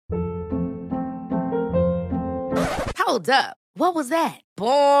Hold up. What was that?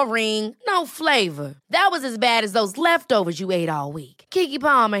 Boring. No flavor. That was as bad as those leftovers you ate all week. Keke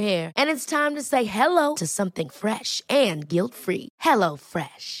Palmer here. And it's time to say hello to something fresh and guilt-free. Hello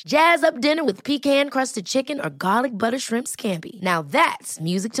Fresh. Jazz up dinner with pecan-crusted chicken or garlic butter shrimp scampi. Now that's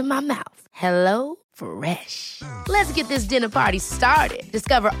music to my mouth. Hello Fresh. Let's get this dinner party started.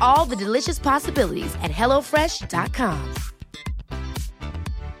 Discover all the delicious possibilities at hellofresh.com.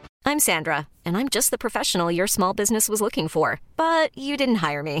 I'm Sandra, and I'm just the professional your small business was looking for. But you didn't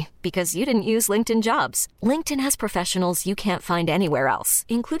hire me because you didn't use LinkedIn Jobs. LinkedIn has professionals you can't find anywhere else,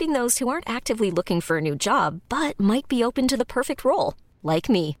 including those who aren't actively looking for a new job, but might be open to the perfect role, like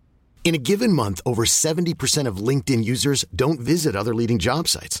me. In a given month, over 70% of LinkedIn users don't visit other leading job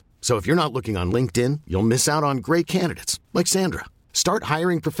sites. So if you're not looking on LinkedIn, you'll miss out on great candidates like Sandra. Start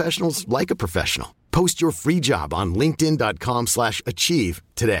hiring professionals like a professional. Post your free job on linkedin.com/achieve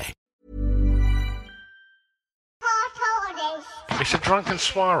today. It's a drunken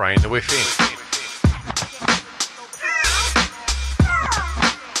soiree in the within.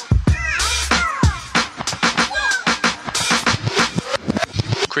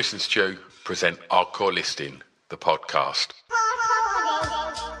 Chris and Stu present Hardcore Listing, the podcast.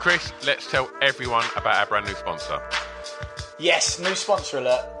 Chris, let's tell everyone about our brand new sponsor. Yes, new sponsor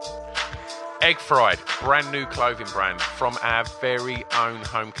alert. Egg Fried, brand new clothing brand from our very own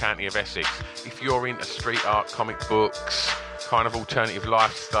home county of Essex. If you're into street art, comic books, kind of alternative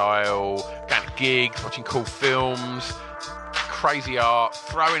lifestyle, going to gigs, watching cool films, crazy art,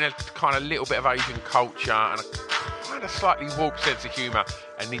 throw in a kind of little bit of Asian culture and a kind of slightly warped sense of humour,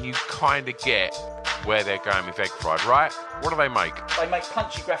 and then you kind of get where they're going with Egg Fried, right? What do they make? They make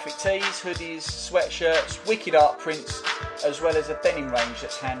punchy graphic tees, hoodies, sweatshirts, wicked art prints, as well as a denim range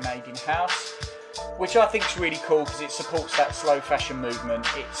that's handmade in-house, which I think is really cool because it supports that slow fashion movement.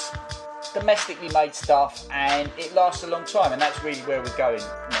 It's domestically made stuff and it lasts a long time, and that's really where we're going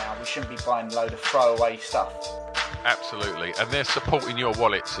now. We shouldn't be buying a load of throwaway stuff. Absolutely, and they're supporting your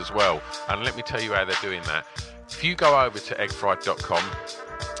wallets as well. And let me tell you how they're doing that. If you go over to eggfried.com,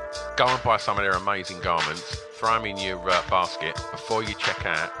 go and buy some of their amazing garments, throw them in your basket. Before you check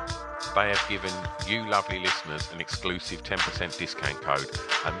out, they have given you lovely listeners an exclusive 10% discount code,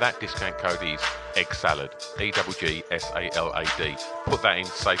 and that discount code is EGGSALAD, EGGSALAD. Put that in,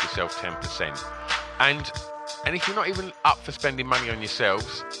 save yourself 10%. And if you're not even up for spending money on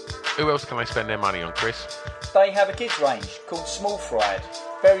yourselves, who else can they spend their money on, Chris? They have a kids range called Small Fried.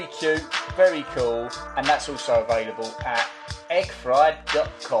 Very cute, very cool, and that's also available at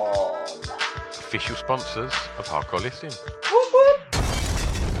eggfried.com. Official sponsors of Hardcore Listing. Whoop, whoop.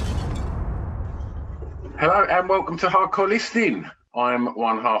 Hello and welcome to Hardcore Listing. I'm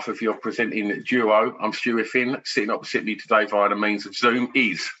one half of your presenting duo. I'm Stu Finn. Sitting opposite me today via the means of Zoom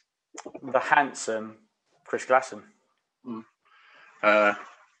is... The handsome Chris Glasson.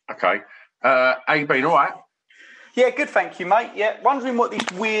 Okay. How you been, all right? Yeah, good, thank you, mate. Yeah, wondering what this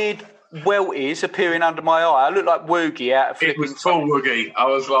weird welt is appearing under my eye. I look like Woogie out of It was full Woogie. I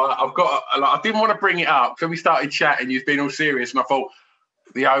was like, I didn't want to bring it up. So we started chatting, you've been all serious, and I thought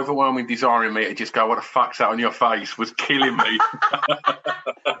the overwhelming desire in me to just go, what the fuck's that on your face, was killing me.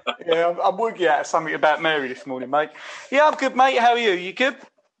 Yeah, I'm Woogie out of something about Mary this morning, mate. Yeah, I'm good, mate. How are you? You good?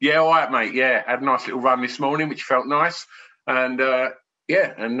 Yeah, all right, mate. Yeah, had a nice little run this morning, which felt nice. And,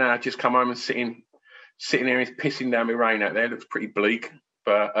 just come home and sitting here, it's pissing down with rain out there. It looks pretty bleak.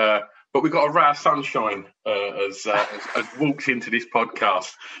 But we've got a ray of sunshine as walks into this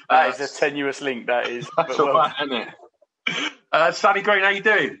podcast. That is a tenuous link, that is. That's all right, isn't it? Sonny Green, how you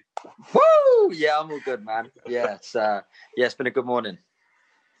doing? Woo! Yeah, I'm all good, man. Yeah, it's been a good morning.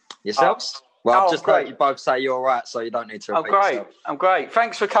 Yourselves? I've just heard you both say you're all right, so you don't need to repeat yourself. I'm great.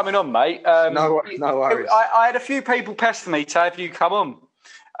 Thanks for coming on, mate. No worries. I had a few people pester me to have you come on.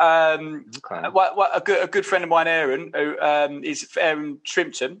 Okay. A good friend of mine, Aaron, who is Aaron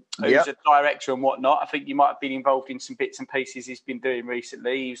Shrimpton, who's a director and whatnot. I think you might have been involved in some bits and pieces he's been doing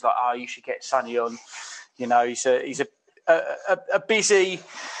recently. He was like, "Oh, you should get Sonny on." You know, he's a busy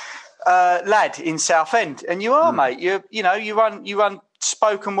lad in Southend, and you are, mate. You run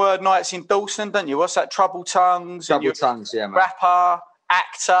spoken word nights in Dawson, don't you? What's that? Trouble Tongues. Trouble Tongues, yeah, man. Rapper,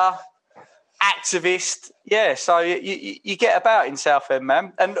 actor, activist. Yeah, so you get about in Southend,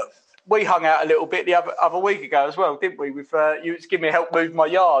 man. And we hung out a little bit the other week ago as well, didn't we? With you was giving me help move my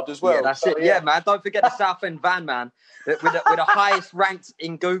yard as well. Yeah, that's it. Yeah, man. Don't forget the Southend van man. We're the highest ranked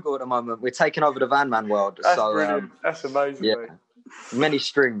in Google at the moment. We're taking over the van man world. That's brilliant. That's amazing. Yeah, mate. Many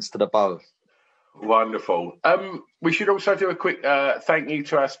strings to the bow. Wonderful. We should also do a quick thank you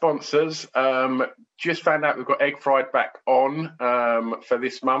to our sponsors. Just found out we've got Egg Fried back on for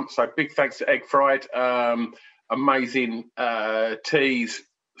this month. So big thanks to Egg Fried. amazing tees,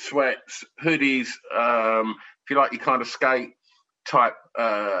 sweats, hoodies. If you like your kind of skate type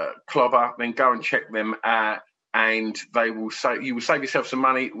clobber, then go and check them out, and you will save yourself some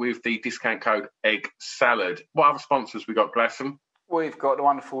money with the discount code Egg Salad. What other sponsors we got, Glasson? We've got the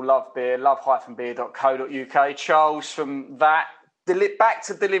wonderful Love Beer, love-beer.co.uk. Charles, from that, back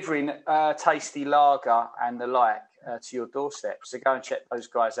to delivering tasty lager and the like to your doorstep. So go and check those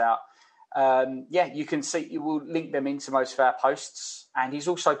guys out. You can see, you will link them into most of our posts. And he's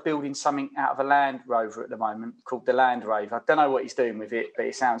also building something out of a Land Rover at the moment called the Land Rover. I don't know what he's doing with it, but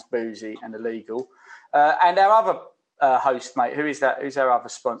it sounds boozy and illegal. And our other host, mate, who is that? Who's our other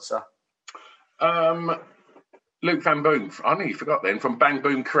sponsor? Luke Van Boom. I knew you forgot then, from Bang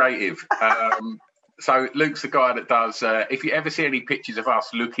Boom Creative. So Luke's the guy that does, if you ever see any pictures of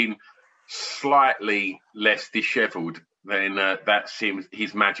us looking slightly less dishevelled, then that's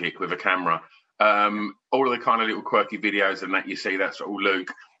his magic with a camera. All of the kind of little quirky videos and that you see, that's all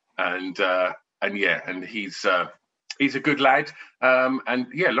Luke. And he's a good lad.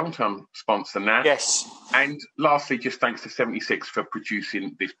 Long-term sponsor now. Yes. And lastly, just thanks to 76 for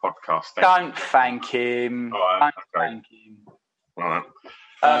producing this podcast. Don't thank him. All right, Thank him. All right.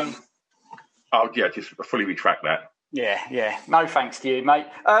 Just fully retract that. Yeah. No thanks to you, mate.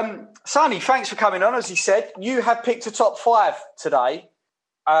 Sonny, thanks for coming on. As you said, you have picked a top 5 today.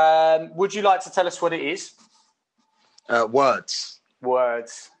 Would you like to tell us what it is? Words.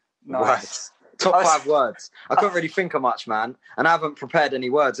 Nice. Words. Top 5 words. I couldn't really think of much, man, and I haven't prepared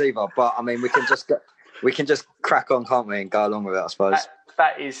any words either. But I mean, we can just crack on, can't we, and go along with it, I suppose.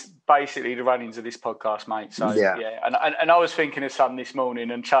 That is basically the runnings of this podcast, mate. So yeah. And I was thinking of some this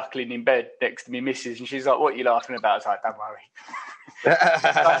morning and chuckling in bed next to me missus, and she's like, "What are you laughing about?" I was like, "Don't worry."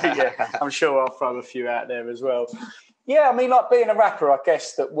 I'm sure I'll throw a few out there as well. Yeah, I mean, like being a rapper, I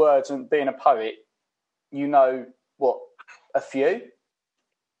guess that words, and being a poet, you know what, a few?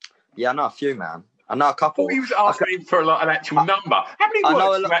 Yeah, I know a few, man. I know a couple. He was asking for an actual number. How many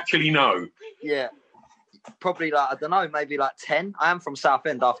words do you actually know? Yeah, probably I don't know, maybe 10. I am from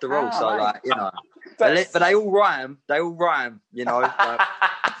Southend after all, so right. But they all rhyme.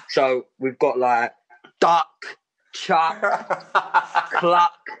 So we've got duck, chuck,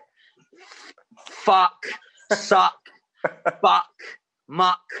 cluck, fuck, suck, buck,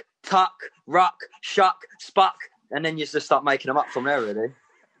 muck, tuck, ruck, shuck, spuck, and then you just start making them up from there, really.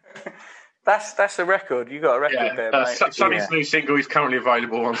 That's a record. You got a record there, mate. Sonny's new single is currently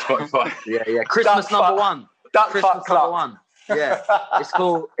available on Spotify. Yeah. Christmas number one. Christmas number one. Yeah.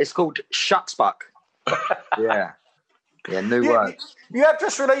 It's called Shucksbuck. Yeah. Yeah, new words. You have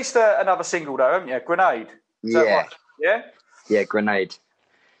just released another single though, haven't you? Grenade. Yeah. Yeah? Yeah, Grenade.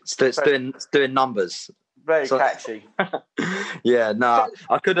 It's doing numbers. Very catchy. Yeah, no.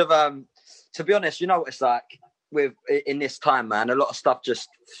 I could have to be honest, you know what it's like in this time, man, a lot of stuff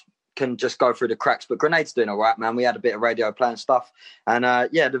can go through the cracks, but Grenade's doing all right, man. We had a bit of radio playing stuff, and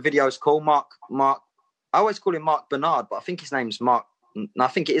the video's cool. Mark, I always call him Mark Bernard, but I think his name's Mark. No, I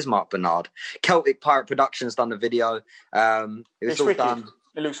think it is Mark Bernard. Celtic Pirate Productions done the video. It's all done.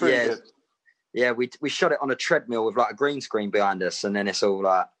 It looks really good. Yeah, we shot it on a treadmill with a green screen behind us, and then it's all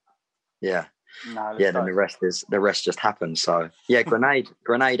then the rest just happened. So yeah,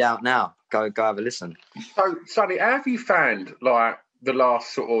 Grenade out now. Go have a listen. So Sonny, how have you found the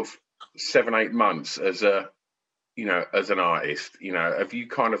last sort of 7-8 months as an artist? Have you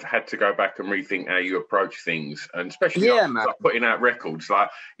kind of had to go back and rethink how you approach things, and especially putting out records, the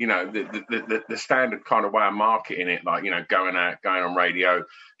standard kind of way of marketing it, going on radio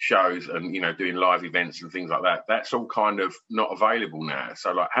shows and doing live events and things like that. That's all kind of not available now.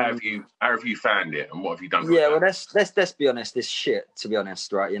 So how have you found it, and what have you done? Yeah, well, let's be honest. It's shit, to be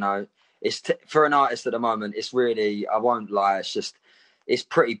honest, right? It's for an artist at the moment. It's really, I won't lie. It's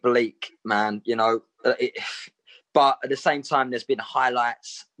pretty bleak, man. But at the same time, there's been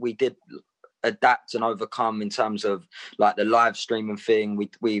highlights. We did adapt and overcome in terms of the live streaming thing. We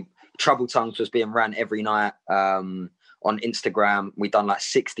Trouble Tongues was being ran every night on Instagram. We done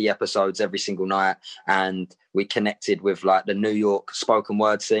 60 episodes every single night, and we connected with the New York spoken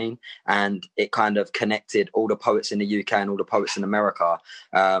word scene, and it kind of connected all the poets in the UK and all the poets in America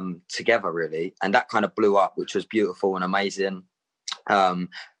together, really. And that kind of blew up, which was beautiful and amazing. That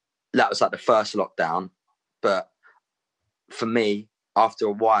was the first lockdown, but for me, after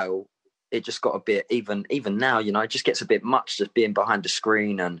a while, it just got a bit, even now, it just gets a bit much, just being behind the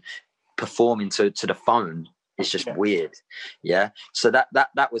screen and performing to the phone. It's just weird. Yeah. So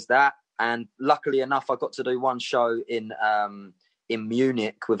that was that. And luckily enough, I got to do one show in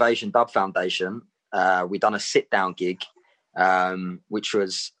Munich with Asian Dub Foundation. We done a sit down gig, which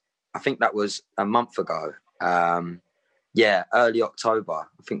was, I think that was a month ago. early October.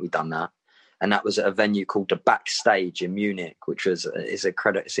 I think we've done that. And that was at a venue called the Backstage in Munich, which is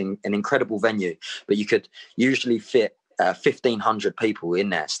an incredible venue. But you could usually fit 1,500 people in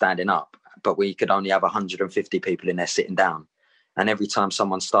there standing up, but we could only have 150 people in there sitting down. And every time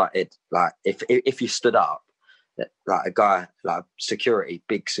someone started, like if you stood up, like a guy, like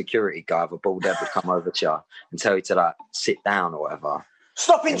big security guy with a bald head would come over to you and tell you to like sit down or whatever.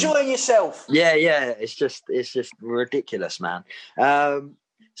 Stop enjoying yourself. Yeah, it's just ridiculous, man.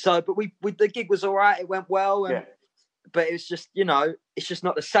 But the gig was all right. It went well, but it was just, it's just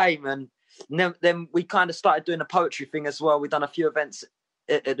not the same. And then we kind of started doing the poetry thing as well. We've done a few events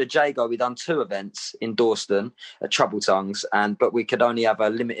at the Jago. We've done 2 events in Dawston at Trouble Tongues, but we could only have a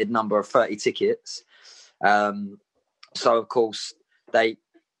limited number of 30 tickets. So of course they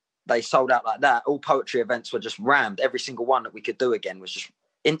sold out like that. All poetry events were just rammed. Every single one that we could do again was just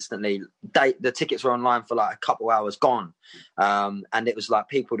instantly. The tickets were online for like a couple hours gone, and it was like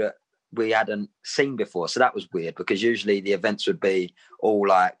people that we hadn't seen before. So that was weird, because usually the events would be all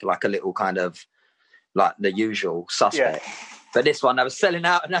like a little kind of like the usual suspect. Yeah. But this one, they was selling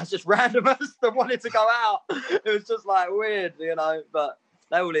out, and that's just randomers that wanted to go out. It was just like weird, but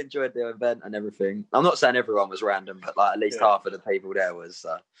they all enjoyed the event and everything. I'm not saying everyone was random, but like at least half of the people there was.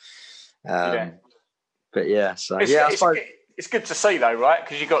 So. But yeah, so I suppose it's good to see though, right?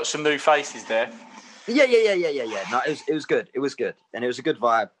 Because you got some new faces there. Yeah. No, it was good. It was good, and it was a good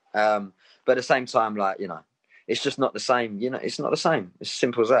vibe. But at the same time, like it's just not the same. It's not the same. It's as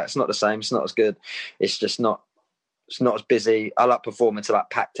simple as that. It's not the same. It's not as good. It's just not. It's not as busy. I like performing to like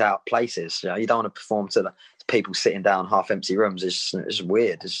packed out places. You don't want to perform to the people sitting down half empty rooms. It's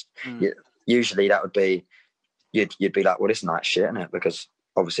weird. Usually that would be you'd be like, well, this night's shit, isn't it? Because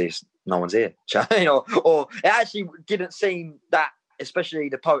obviously no one's here. Or it actually didn't seem that, especially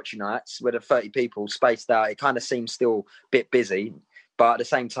the poetry nights where the 30 people spaced out. It kind of seemed still a bit busy, but at the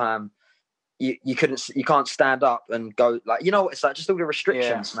same time, you can't stand up and go like, it's like just all the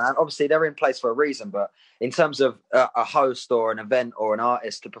restrictions, man. Obviously they're in place for a reason, but in terms of a host or an event or an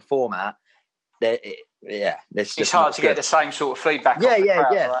artist to perform at, it's hard to get the same sort of feedback. Yeah.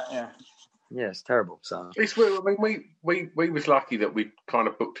 Right? Yeah, it's terrible. So it's weird. I mean, we was lucky that we kind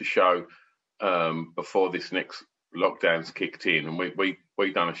of booked a show before this next lockdown's kicked in, and we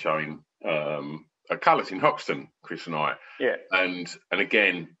done a show in at Colours in Hoxton, Chris and I. Yeah. And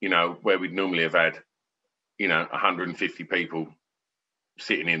again, where we'd normally have had, 150 people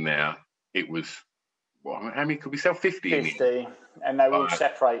sitting in there, it was, how many could we sell? 50 50. And they were all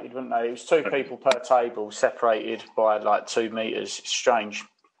separated, weren't they? It was 2 people per table, separated by like 2 meters. It's strange.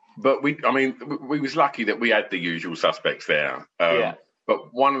 But we was lucky that we had the usual suspects there.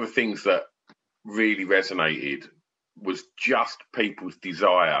 But one of the things that really resonated was just people's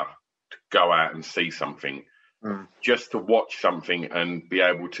desire to go out and see something, just to watch something and be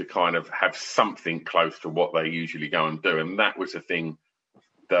able to kind of have something close to what they usually go and do. And that was the thing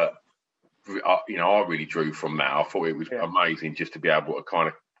that, I really drew from that. I thought it was amazing just to be able to kind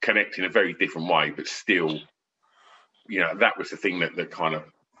of connect in a very different way, but still, that was the thing that kind of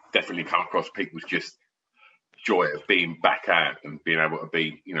definitely come across people's just joy of being back out and being able to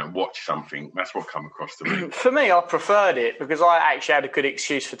be, watch something. That's what come across to me. For me, I preferred it because I actually had a good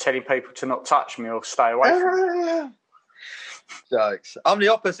excuse for telling people to not touch me or stay away from me. Jokes. I'm the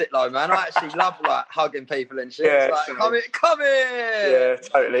opposite though, man. I actually love like hugging people and shit. Yeah, it's like, come here. Yeah,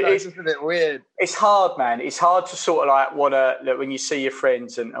 totally. It's just a bit weird. It's hard, man. It's hard to sort of like want to, when you see your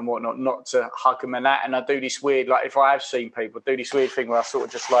friends and whatnot, not to hug them and that. And I do this weird, like if I have seen people, do this weird thing where I sort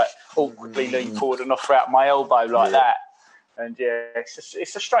of just like awkwardly lean forward and offer out my elbow like that. And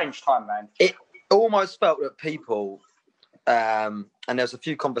it's a strange time, man. It almost felt that people, and there's a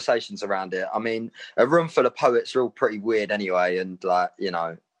few conversations around it. I mean, a room full of poets are all pretty weird anyway. And like,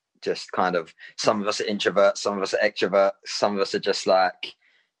 just kind of, some of us are introverts, some of us are extroverts, some of us are just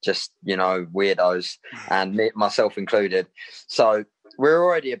weirdos, and myself included. So we're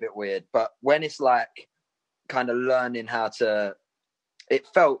already a bit weird, but when it's like kind of learning how to, it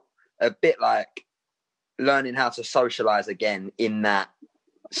felt a bit like learning how to socialize again in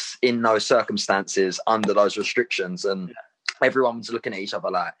those circumstances under those restrictions. And everyone's looking at each other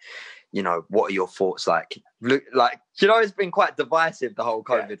like, what are your thoughts? Like, it's been quite divisive, the whole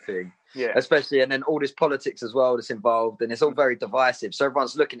COVID thing. Yeah. Especially, and then all this politics as well that's involved, and it's all very divisive. So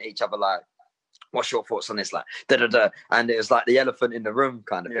everyone's looking at each other like, what's your thoughts on this? Like, da-da-da. And it was like the elephant in the room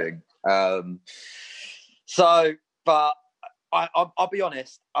kind of thing. But I'll be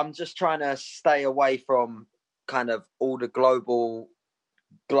honest, I'm just trying to stay away from kind of all the global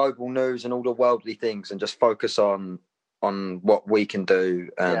news and all the worldly things and just focus on what we can do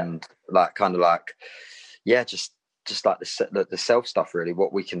and just like the self stuff, really,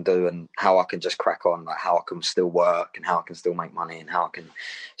 what we can do and how I can just crack on, like how I can still work and how I can still make money and how I can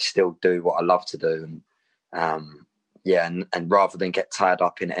still do what I love to do. And and rather than get tied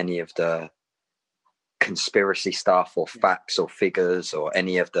up in any of the conspiracy stuff or facts or figures or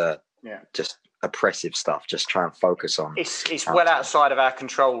any of the just oppressive stuff, just try and focus on. It's well outside of our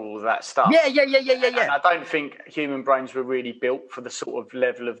control, all of that stuff. Yeah. And I don't think human brains were really built for the sort of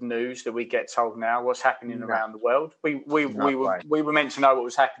level of news that we get told now. What's happening around the world? We were meant to know what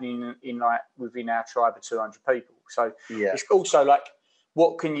was happening in like within our tribe of 200 people. So it's also like,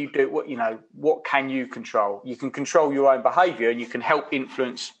 what can you do? What can you control? You can control your own behaviour and you can help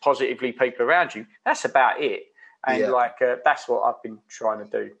influence positively people around you. That's about it. And that's what I've been trying to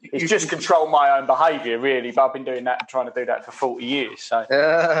do. It's just control my own behaviour, really. But I've been trying to do that for 40 years. So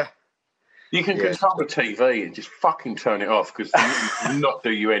you can control the TV and just fucking turn it off, because it will not do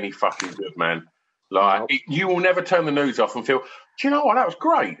you any fucking good, man. Like you will never turn the news off and feel, do you know what? That was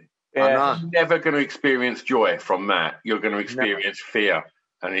great. Yeah. You're never going to experience joy from that. You're going to experience fear,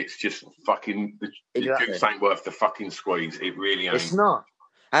 and it's just fucking. The juice ain't worth the fucking squeeze. It really ain't. It's not.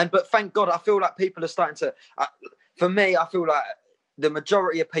 But thank God, I feel like people are starting to. For me, I feel like the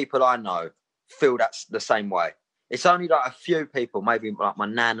majority of people I know feel that's the same way. It's only like a few people, maybe like my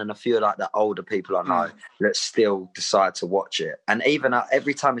nan and a few like the older people I know that still decide to watch it. And even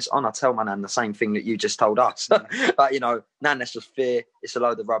every time it's on, I tell my nan the same thing that you just told us. Like, nan, that's just fear. It's a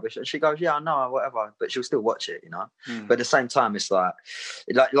load of rubbish. And she goes, yeah, I know, whatever. But she'll still watch it, But at the same time, it's like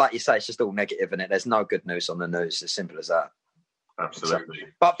you say, it's just all negative, and there's no good news on the news. As simple as that. Absolutely.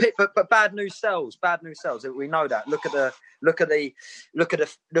 But bad news sells. Bad news sells. We know that. Look at the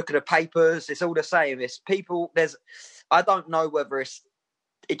papers. It's all the same. It's people. I don't know whether it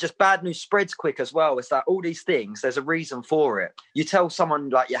just bad news spreads quick as well. It's like all these things. There's a reason for it. You tell someone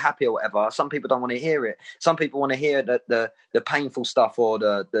like you're happy or whatever. Some people don't want to hear it. Some people want to hear the painful stuff or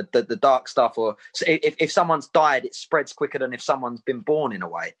the dark stuff. Or so if someone's died, it spreads quicker than if someone's been born, in a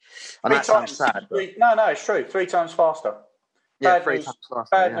way. And that sounds sad. No, it's true. 3 times faster. Bad news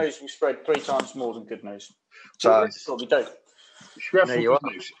will spread 3 times more than good news. So that's what we do. Should we have some good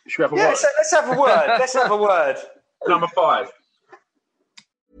news? Should we have a word? Let's have a word. Let's have a word. Number 5.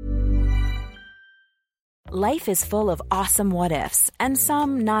 Life is full of awesome what-ifs, and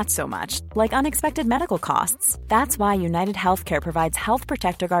some not so much, like unexpected medical costs. That's why United Healthcare provides Health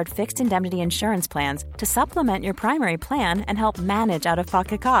Protector Guard fixed indemnity insurance plans to supplement your primary plan and help manage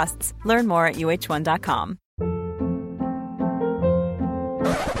out-of-pocket costs. Learn more at uh1.com.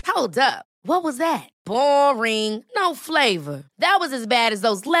 Hold up. What was that? Boring. No flavor. That was as bad as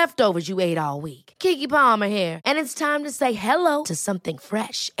those leftovers you ate all week. Keke Palmer here, and it's time to say hello to something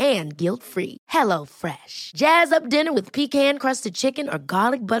fresh and guilt-free. Hello Fresh. Jazz up dinner with pecan-crusted chicken or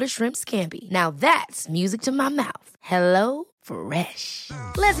garlic butter shrimp scampi. Now that's music to my mouth. Hello Fresh.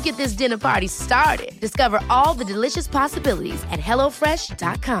 Let's get this dinner party started. Discover all the delicious possibilities at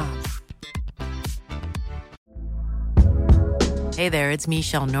HelloFresh.com. Hey there, it's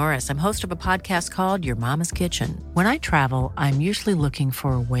Michelle Norris. I'm host of a podcast called Your Mama's Kitchen. When I travel, I'm usually looking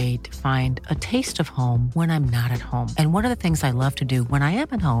for a way to find a taste of home when I'm not at home. And one of the things I love to do when I am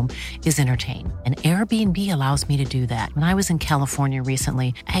at home is entertain. And Airbnb allows me to do that. When I was in California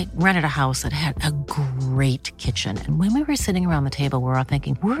recently, I rented a house that had a great kitchen. And when we were sitting around the table, we were all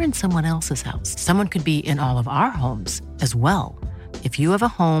thinking, we're in someone else's house. Someone could be in all of our homes as well. If you have a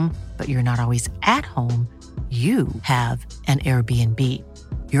home, but you're not always at home, you have an Airbnb.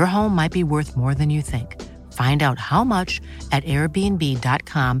 Your home might be worth more than you think. Find out how much at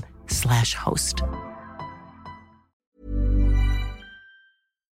airbnb.com/host.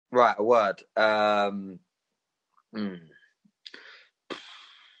 Right, a word. A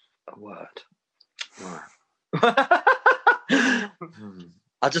word. Right.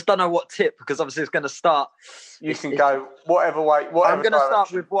 I just don't know what tip, because obviously it's going to start. You can go whatever way. I'm going to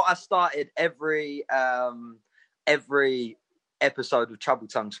start with what I started every episode of Trouble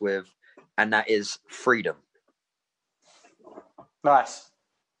Tongues with, and that is freedom. Nice.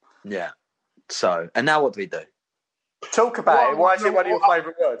 Yeah. So, and now what do we do? Talk about it. Why is it one of your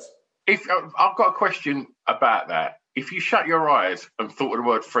favourite words? I've got a question about that. If you shut your eyes and thought of the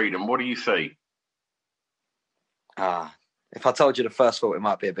word freedom, what do you see? If I told you the first thought, it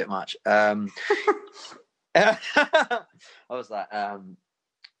might be a bit much. I was like,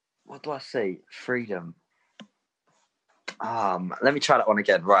 what do I see? Freedom. Let me try that one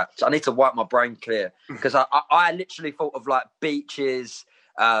again. Right. So I need to wipe my brain clear, because I literally thought of like beaches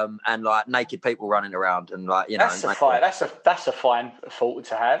and like naked people running around and like, That's a fine thought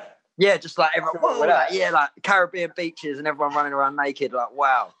to have. Yeah, just like everyone, like Caribbean beaches and everyone running around naked, like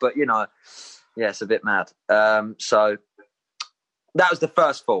wow. But Yeah, it's a bit mad. So that was the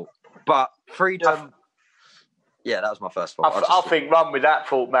first thought. But freedom... Yeah, that was my first thought. I think run with that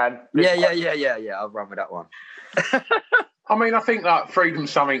thought, man. Yeah. I'll run with that one. I mean, I think that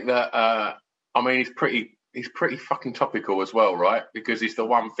freedom's something that, it's pretty fucking topical as well, right? Because it's the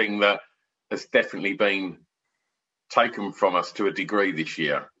one thing that has definitely been taken from us to a degree this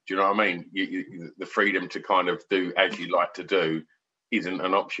year. Do you know what I mean? The freedom to kind of do as you like to do isn't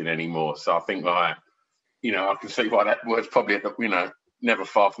an option anymore. So I think, like, I can see why that word's probably at the, never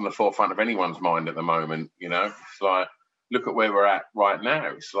far from the forefront of anyone's mind at the moment. It's like, look at where we're at right now.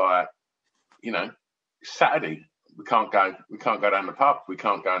 It's like, it's Saturday. We can't go down the pub. We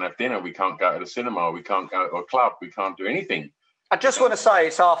can't go and have dinner. We can't go to the cinema. We can't go to a club. We can't do anything. I just want to say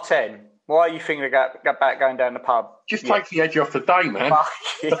it's 10:30. Why are you thinking about going down the pub? Just takes the edge off the day, man.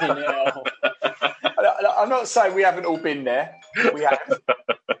 Fucking hell. I'm not saying we haven't all been there. We have.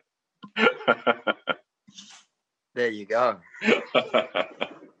 There you go.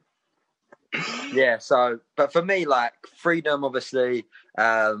 Yeah, so, but for me, like, freedom, obviously,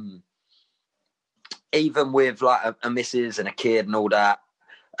 even with like a missus and a kid and all that,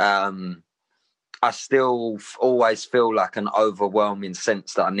 I still always feel like an overwhelming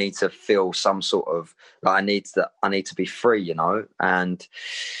sense that I need to feel some sort of, like, I need to be free, and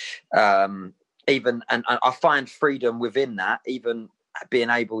and I find freedom within that, even being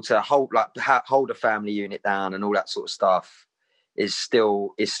able to hold a family unit down and all that sort of stuff is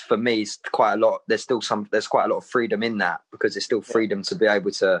for me, it's quite a lot. There's quite a lot of freedom in that, because there's still freedom to be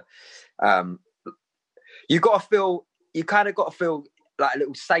able to, you kind of got to feel like a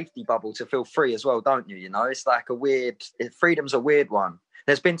little safety bubble to feel free as well, don't you? It's like freedom's a weird one.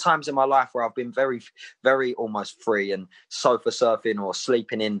 There's been times in my life where I've been very, very almost free and sofa surfing or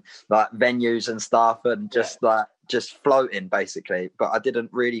sleeping in like venues and stuff and just floating basically. But I didn't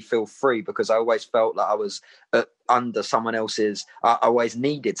really feel free because I always felt like I was under someone else's. I always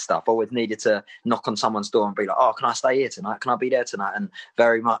needed stuff. I always needed to knock on someone's door and be like, "Oh, can I stay here tonight? Can I be there tonight?" And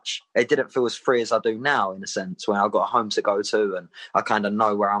very much, it didn't feel as free as I do now, in a sense, when I've got a home to go to and I kind of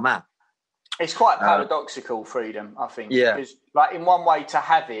know where I'm at. It's quite paradoxical, freedom, I think. Yeah. Because, like, in one way, to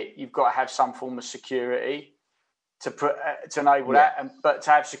have it, you've got to have some form of security to enable that. But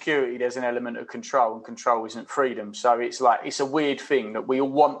to have security, there's an element of control, and control isn't freedom. So it's a weird thing that we all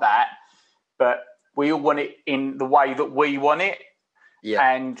want that, but we all want it in the way that we want it. Yeah.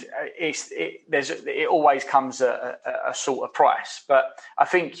 And it always comes at a sort of price. But I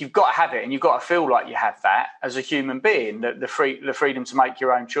think you've got to have it, and you've got to feel like you have that as a human being, the freedom to make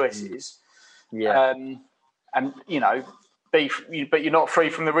your own choices. Yeah. And but you're not free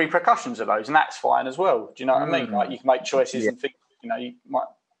from the repercussions of those, and that's fine as well. Do you know what I mean? Like, you can make choices and think, you might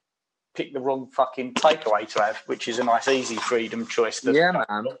pick the wrong fucking takeaway to have, which is a nice easy freedom choice.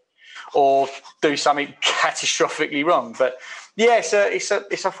 Man. Or do something catastrophically wrong. But yeah, it's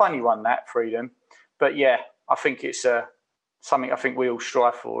a funny one, that freedom. But yeah, I think it's something I think we all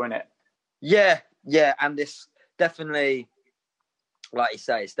strive for, isn't it? Yeah, and it's definitely, like you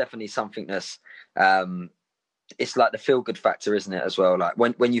say, it's definitely something that's it's like the feel good factor, isn't it, as well? Like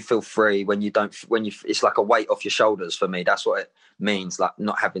when you feel free, it's like a weight off your shoulders. For me, that's what it means, like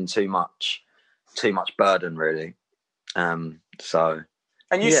not having too much burden, really. So.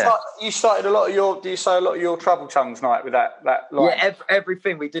 And you started a lot of your. Do you say a lot of your Trouble Tongues night with that line? Yeah,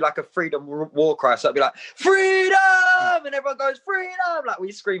 everything we do, like a freedom war cry. So it'd be like freedom, and everyone goes freedom. Like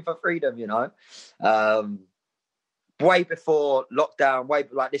we scream for freedom, Way before lockdown,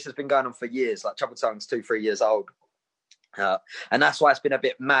 like this has been going on for years. Like Trouble Tongues, 2-3 years old, and that's why it's been a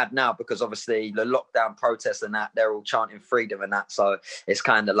bit mad now, because obviously the lockdown protests and that, they're all chanting freedom and that. So it's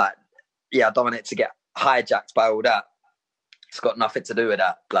kind of like, I don't want it to get hijacked by all that. It's got nothing to do with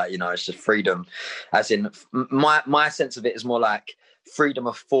that. Like, it's just freedom. As in, my sense of it is more like freedom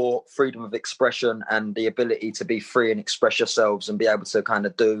of thought, freedom of expression, and the ability to be free and express yourselves and be able to kind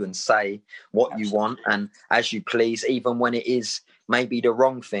of do and say what you want and as you please, even when it is maybe the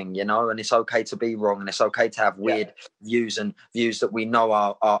wrong thing, and it's okay to be wrong, and it's okay to have weird views and views that we know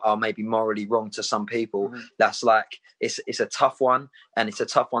are maybe morally wrong to some people. Mm-hmm. That's like, it's a tough one, and it's a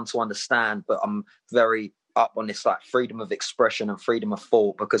tough one to understand, but I'm very up on this like freedom of expression and freedom of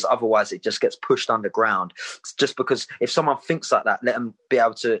thought, because otherwise it just gets pushed underground. It's just because if someone thinks like that, let them be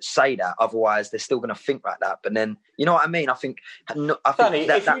able to say that. Otherwise they're still going to think like that. But then, you know what I mean? I think Sonny,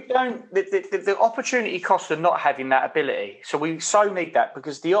 if you don't, the opportunity cost of not having that ability. So we so need that,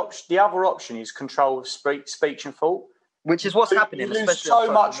 because the other option is control of speech and thought, which is what's happening. You lose so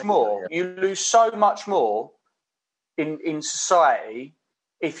much more. You lose so much more in society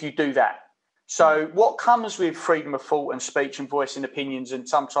if you do that. So what comes with freedom of thought and speech and voicing opinions, and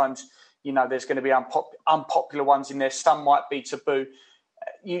sometimes, You know, there's going to be unpopular ones in there. Some might be taboo.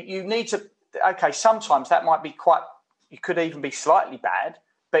 You need to, okay, sometimes that might be it could even be slightly bad,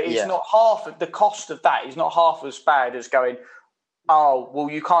 but it's not the cost of that is not half as bad as going, oh, well,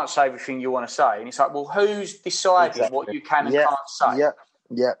 you can't say everything you want to say. And it's like, well, who's deciding what you can and can't say?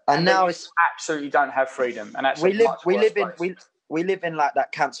 Yeah. And now it's absolutely don't have freedom. And that's we live in like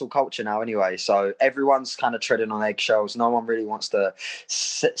that cancel culture now anyway. So everyone's kind of treading on eggshells. No one really wants to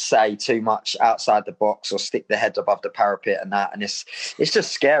say too much outside the box or stick their head above the parapet and that. And it's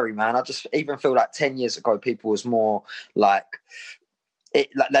just scary, man. I just even feel like 10 years ago, people was more like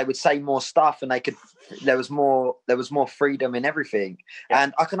they would say more stuff and there was more freedom in everything. Yeah.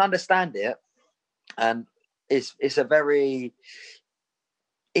 And I can understand it. And it's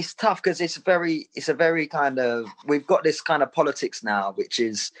tough because it's a very kind of, we've got this kind of politics now, which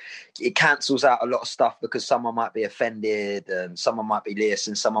is, it cancels out a lot of stuff because someone might be offended and someone might be this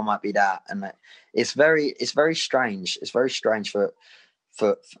and someone might be that. And it's very strange. It's very strange for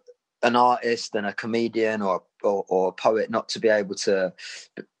an artist and a comedian or a poet not to be able to,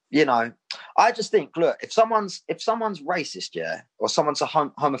 you know, I just think, look, if someone's racist, yeah, or someone's a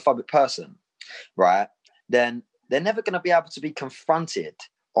homophobic person, right, then they're never going to be able to be confronted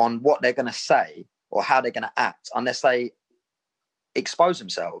on what they're going to say or how they're going to act unless they expose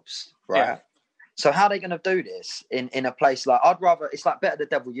themselves, right? Yeah. So how are they going to do this in a place like, it's like better the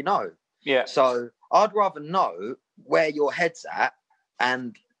devil you know. Yeah. So I'd rather know where your head's at,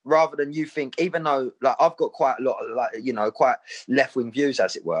 and rather than you think, even though like I've got quite a lot of like, you know, quite left-wing views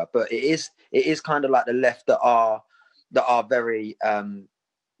as it were, but it is kind of like the left that are very that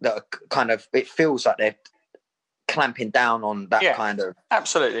are kind of, it feels like they're clamping down on that kind of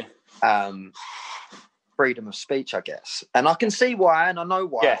absolutely freedom of speech, I guess. And I can see why, and I know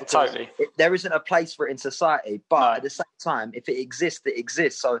why. Yeah, totally. There isn't a place for it in society, but at the same time, if it exists, it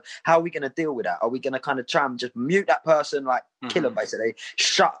exists. So how are we going to deal with that? Are we going to kind of try and just mute that person, like kill them basically,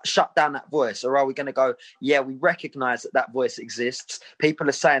 shut down that voice? Or are we going to go, yeah, we recognize that voice exists. People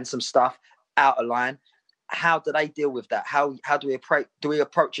are saying some stuff out of line. How do they deal with that? How do we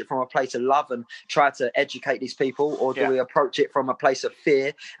approach it from a place of love and try to educate these people, or do we approach it from a place of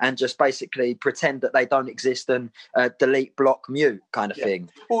fear and just basically pretend that they don't exist and delete, block, mute kind of thing?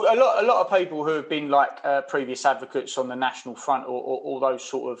 Well, a lot of people who have been like previous advocates on the National Front or those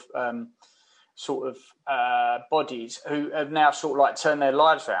sort of bodies who have now sort of like turned their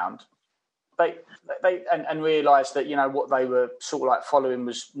lives around. They realised that, you know, what they were sort of like following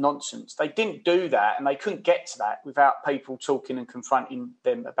was nonsense. They didn't do that, and they couldn't get to that without people talking and confronting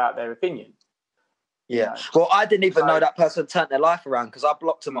them about their opinion. Yeah. You know? Well, I didn't even know that person turned their life around because I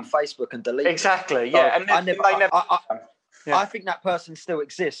blocked them on Facebook and deleted. Exactly. So yeah. And I think that person still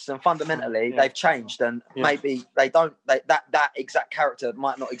exists, and fundamentally they've changed, and maybe they don't. That exact character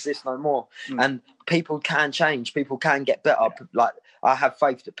might not exist no more. And people can change. People can get better. Like, I have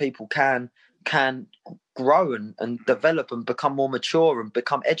faith that people can grow and develop and become more mature and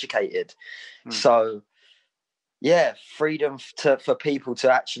become educated. So, yeah, freedom for people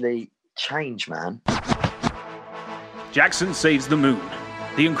to actually change, man. Jackson Saves the Moon.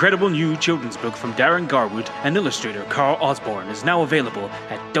 The incredible new children's book from Darren Garwood and illustrator Carl Osborne is now available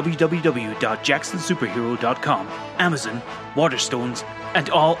at www.jacksonsuperhero.com, Amazon, Waterstones, and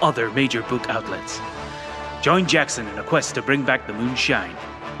all other major book outlets. Join Jackson in a quest to bring back the moon's shine,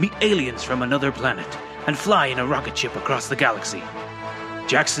 meet aliens from another planet, and fly in a rocket ship across the galaxy.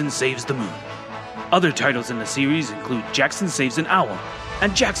 Jackson Saves the Moon. Other titles in the series include Jackson Saves an Owl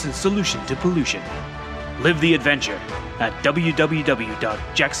and Jackson's Solution to Pollution. Live the adventure at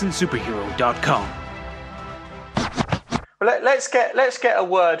www.jacksonsuperhero.com. Well, let's get a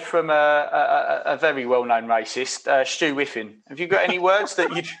word from a very well-known racist, Stu Whiffen. Have you got any words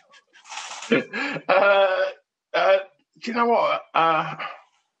that you'd... do you know what?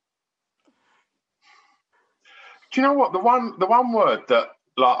 Do you know what? The one word that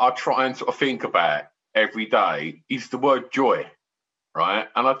like I try and sort of think about every day is the word joy, right?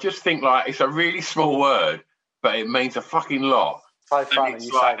 And I just think like it's a really small word, but it means a fucking lot. So funny you say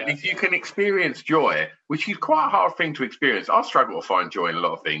that. And if you can experience joy, which is quite a hard thing to experience, I struggle to find joy in a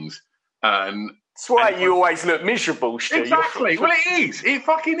lot of things. That's why you always look miserable, Stu. Exactly. Well, it is. It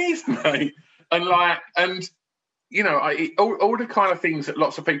fucking is, mate. And you know, all the kind of things that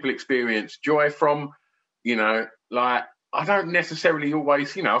lots of people experience joy from, you know, like I don't necessarily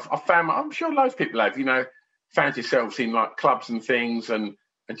always, you know, I'm sure loads of people have, you know, found yourselves in like clubs and things and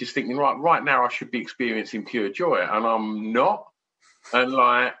just thinking, right now I should be experiencing pure joy, and I'm not. And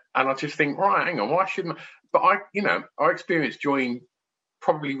I just think, right, hang on, why shouldn't I? But I experience joy in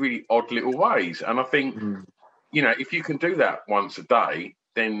probably really odd little ways. And I think, you know, if you can do that once a day,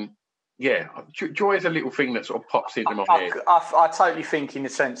 then Yeah, joy is a little thing that sort of pops into my head. I totally think in the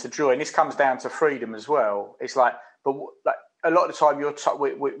sense of joy, and this comes down to freedom as well. It's like, but like, a lot of the time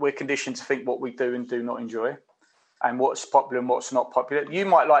we're conditioned to think what we do and do not enjoy, and what's popular and what's not popular. You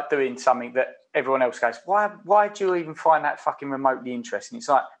might like doing something that everyone else goes, why do you even find that fucking remotely interesting? It's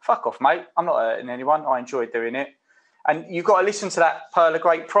like, fuck off, mate. I'm not hurting anyone. I enjoy doing it. And you've got to listen to that pearl of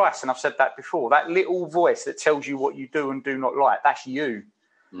great price. And I've said that before. That little voice that tells you what you do and do not like, that's you.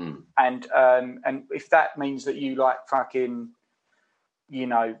 Mm. And if that means that you like fucking, you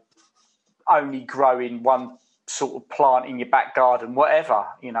know, only growing one sort of plant in your back garden, whatever,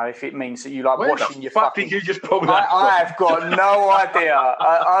 you know, if it means that you like washing your fucking... Did you just pull that? I have got no idea.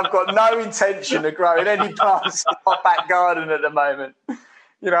 I've got no intention of growing any plants in my back garden at the moment.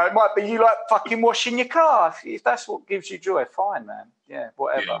 You know, it might be you like fucking washing your car. If that's what gives you joy, fine, man. Yeah,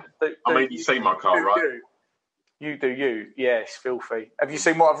 whatever. Yeah. You see my car, right? You do you. Yeah, it's filthy. Have you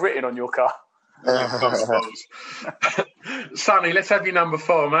seen what I've written on your car? Sonny, let's have your number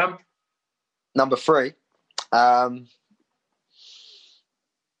 4, man. Number 3. Oh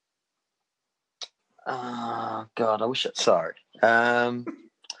God, I wish it. Sorry. I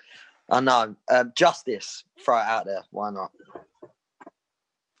know. Justice. Throw it out there. Why not?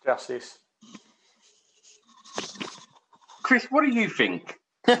 Justice. Chris, what do you think?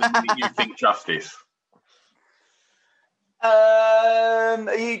 You think Justice?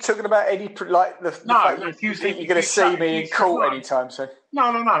 Are you talking about any like the fact if you think you're going to see me in court anytime soon?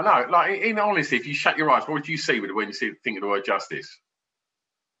 No. Like in honesty, if you shut your eyes, what would you see when you think of the word justice?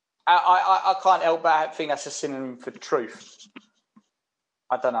 I can't help but think that's a synonym for truth.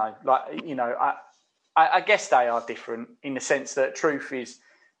 I don't know. Like, you know, I guess they are different in the sense that truth is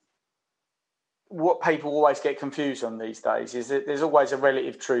what people always get confused on these days. Is that there's always a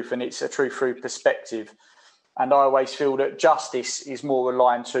relative truth, and it's a truth through perspective. And I always feel that justice is more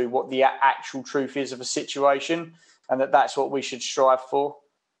aligned to what the actual truth is of a situation, and that's what we should strive for,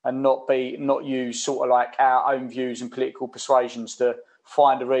 and not use sort of like our own views and political persuasions to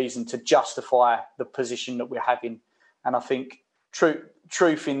find a reason to justify the position that we're having. And I think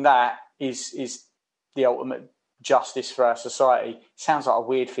truth in that is the ultimate justice for our society. Sounds like a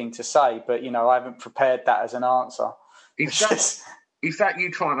weird thing to say, but, you know, I haven't prepared that as an answer. Is that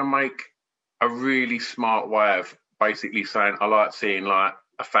you trying to make a really smart way of basically saying, I like seeing like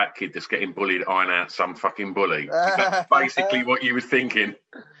a fat kid that's getting bullied iron out some fucking bully? Is that basically what you were thinking?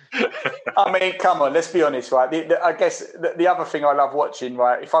 I mean, come on, let's be honest, right? I guess the other thing I love watching,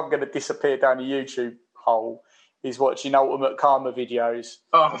 right, if I'm going to disappear down a YouTube hole, is watching Ultimate Karma videos.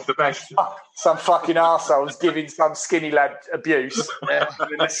 Oh, it's the best. Some fucking arseholes giving some skinny lad abuse. And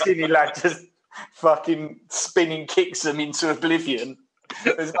then the skinny lad just fucking spinning kicks them into oblivion.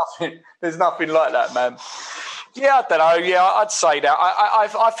 There's nothing like that, man. Yeah, I don't know. Yeah, I'd say that.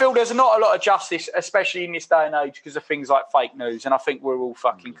 I feel there's not a lot of justice, especially in this day and age, because of things like fake news, and I think we're all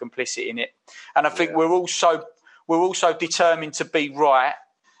fucking complicit in it. And I think we're also determined to be right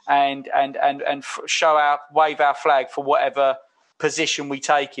and wave our flag for whatever position we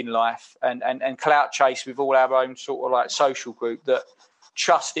take in life, and clout chase with all our own sort of like social group that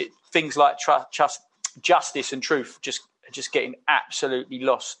things like justice and truth just getting absolutely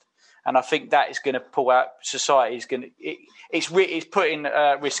lost. And I think that is going to pull out society. It's putting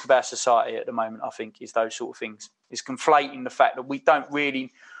risk of our society at the moment. I think is those sort of things. It's conflating the fact that we don't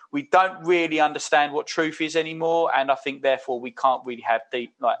really understand what truth is anymore, and I think therefore we can't really have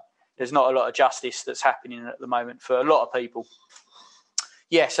there's not a lot of justice that's happening at the moment for a lot of people.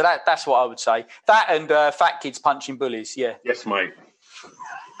 Yeah, so that's what I would say. That and fat kids punching bullies. Yeah. Yes, mate.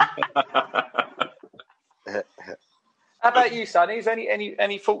 How about you, Sonny? Is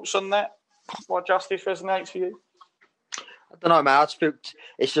any thoughts on that? Why justice resonates for you? I don't know, man. I just feel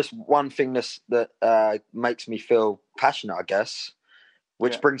it's just one thing that makes me feel passionate, I guess,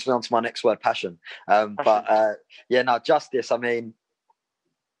 which brings me on to my next word, passion. Justice. I mean,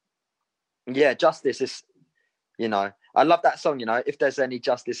 justice is, you know, I love that song, you know, if there's any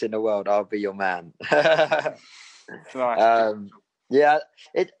justice in the world, I'll be your man. Nice.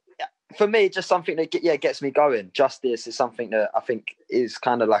 For me, just something that gets me going. Justice is something that I think is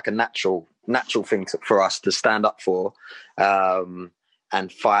kind of like a natural thing for us to stand up for, and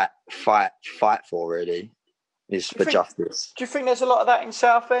fight for. Really, is for justice. Do you think there's a lot of that in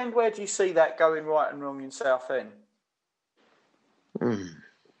Southend? Where do you see that going right and wrong in Southend?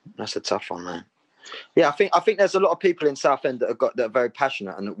 That's a tough one, man. Yeah, I think there's a lot of people in Southend that are very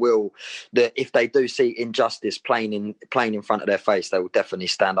passionate and that if they do see injustice playing in front of their face, they will definitely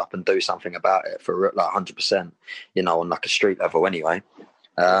stand up and do something about it for like 100%, you know, on like a street level anyway.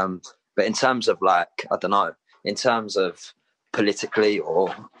 But in terms of like, I don't know, in terms of politically or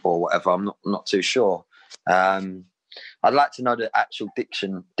whatever. I'm not too sure. I'd like to know the actual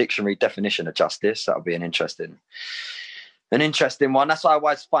dictionary definition of justice. That would be an interesting one. That's what I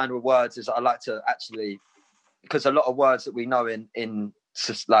always find with words is I like to actually, because a lot of words that we know in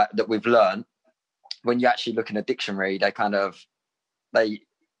like that we've learned, when you actually look in a dictionary, they kind of they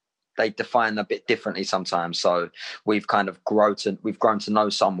define a bit differently sometimes. So we've kind of grown to know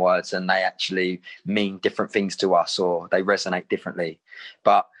some words, and they actually mean different things to us, or they resonate differently.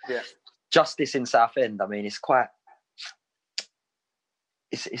 But justice in Southend, I mean, it's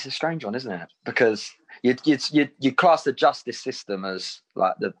a strange one, isn't it? Because you class the justice system as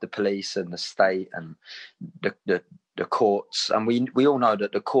like the police and the state and the courts, and we all know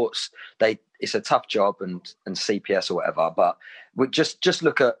that the courts, it's a tough job, and CPS or whatever. But we just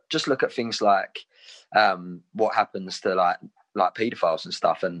look at things like what happens to like paedophiles and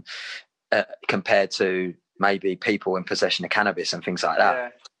stuff, and compared to maybe people in possession of cannabis and things like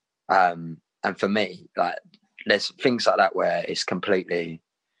that. And for me, like, there's things like that where it's completely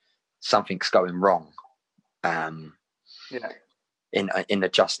something's going wrong in the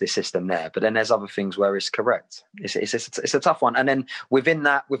justice system there. But then there's other things where it's correct. It's a tough one. And then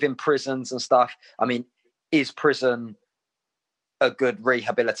within prisons and stuff, I mean, is prison a good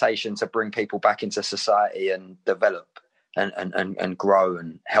rehabilitation to bring people back into society and develop and grow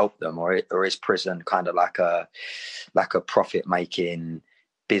and help them, or is prison kind of like a profit making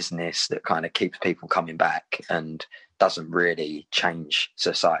business that kind of keeps people coming back and doesn't really change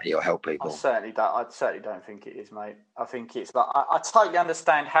society or help people? I certainly don't think it is, mate. I think it's like I totally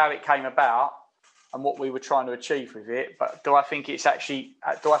understand how it came about and what we were trying to achieve with it, but do I think it's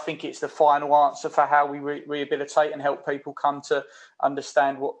the final answer for how we rehabilitate and help people come to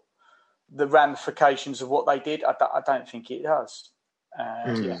understand what the ramifications of what they did? I don't think it does.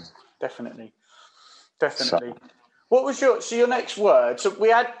 Yeah, definitely. So, what was your next word? So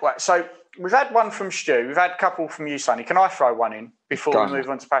we've had one from Stu. We've had a couple from you, Sonny. Can I throw one in before we move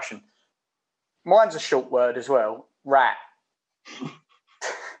on to passion? Mine's a short word as well. Rat.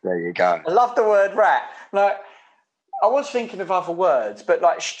 There you go. I love the word rat. Like, I was thinking of other words, but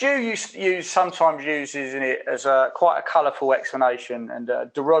like Stu sometimes uses in it as quite a colourful explanation and a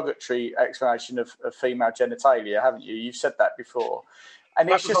derogatory explanation of female genitalia, haven't you? You've said that before, and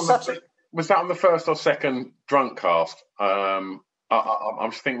it's just such a. Was that on the first or second drunk cast? I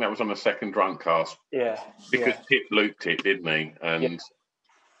was thinking that was on the second drunk cast. Yeah. Because Pip looped it, didn't he? And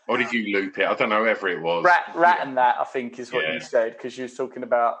or did you loop it? I don't know, whoever it was. Rat and that, I think, is what you said, because you was talking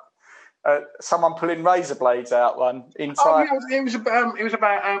about someone pulling razor blades out one inside. Oh, yeah, it was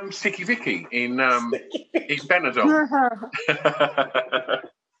about Sticky Vicky in Benidorm.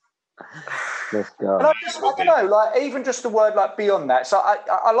 Let's go. And I don't know, like even just the word like beyond that. So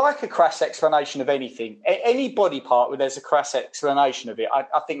I like a crass explanation of anything, any body part where there's a crass explanation of it. I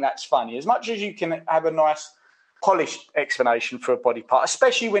think that's funny. As much as you can have a nice polished explanation for a body part,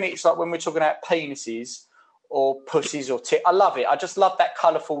 especially when it's like when we're talking about penises or pussies or tit. I love it. I just love that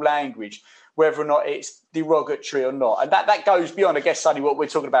colourful language, whether or not it's derogatory or not. And that goes beyond, I guess, Sonny, what we're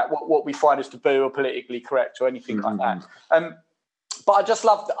talking about, what we find as taboo or politically correct or anything like that. But I just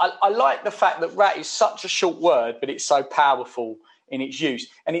love, I like the fact that rat is such a short word, but it's so powerful in its use.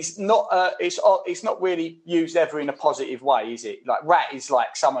 And it's not not really used ever in a positive way, is it? Like rat is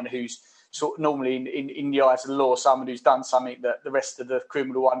like someone who's sort of normally in the eyes of the law, someone who's done something that the rest of the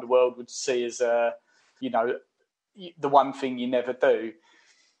criminal underworld would see as, the one thing you never do.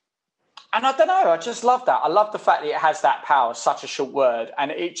 And I don't know, I just love that. I love the fact that it has that power, such a short word.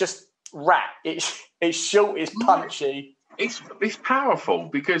 And it just, rat, it's short, it's punchy. It's powerful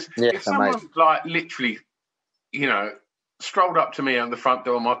because if someone like literally, strolled up to me at the front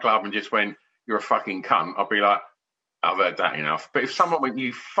door of my club and just went, "You're a fucking cunt," I'd be like, "I've heard that enough." But if someone went,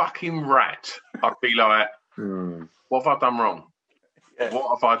 "You fucking rat," I'd be like, "What have I done wrong? Yeah.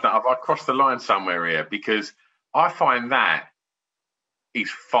 What have I done? Have I crossed the line somewhere here?" Because I find that is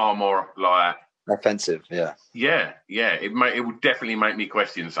far more like offensive. Yeah. It would definitely make me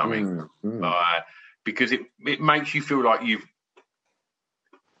question something. Because it makes you feel like you've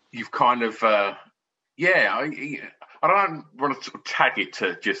kind of I don't want to sort of tag it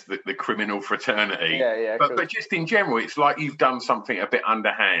to just the criminal fraternity, but just in general, it's like you've done something a bit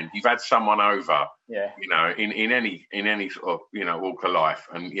underhand. You've had someone over, in any sort of walk of life,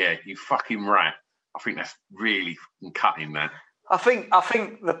 and you fucking rat. I think that's really cutting that. I think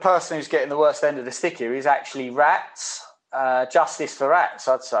the person who's getting the worst end of the stick here is actually rats. Justice for rats,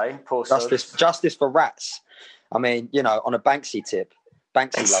 I'd say. Poor justice for rats. I mean, on a Banksy tip,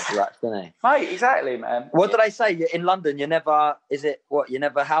 Banksy loves rats, doesn't he? Mate, exactly, man. What do they say? In London, you're never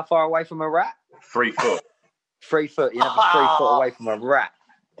how far away from a rat? 3 foot. 3 foot. You're never 3 foot away from a rat.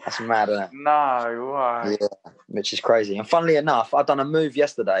 That's mad, isn't it? No way. Yeah, which is crazy. And funnily enough, I've done a move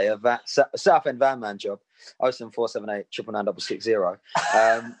yesterday, a Southend van man job, 07478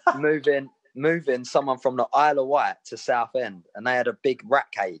 999 moving someone from the Isle of Wight to Southend, and they had a big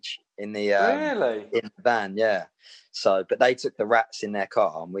rat cage in the in the van. Yeah. So, but they took the rats in their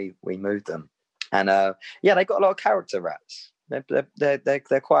car, and we moved them. And yeah, they got a lot of character rats.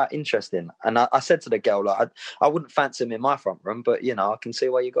 They're quite interesting. And I said to the girl, like, I wouldn't fancy them in my front room, but you know, I can see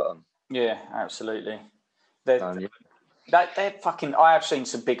why you got them. Yeah, absolutely. They're fucking. I have seen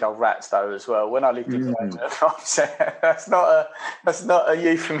some big old rats though as well. When I lived in that's not a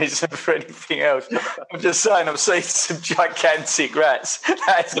euphemism for anything else. I'm just saying I've seen some gigantic rats.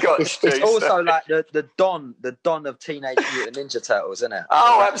 That's got it's also like the Don of Teenage Mutant Ninja Turtles, isn't it?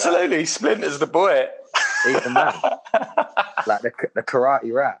 Oh, absolutely. Splinter's the boy. Even that, like the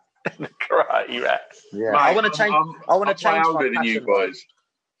karate rat. The karate rat. Yeah, Mate, I want to change. I want to change older than you boys.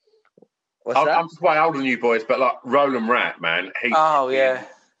 I'm way older than you boys, but like Roland Rat, man. He bossed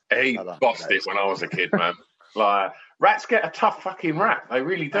it when I was a kid, man. Like rats get a tough fucking rap. They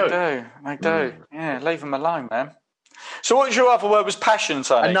really do. They do. Yeah, leave them alone, man. So what was your other word? Was passion,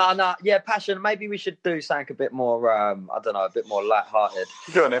 Tony? No. Yeah, passion. Maybe we should do something a bit more. I don't know, a bit more light-hearted.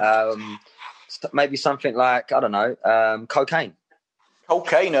 Go on, then. Maybe something like, I don't know, cocaine.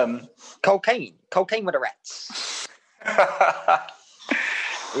 Cocaine with the rats.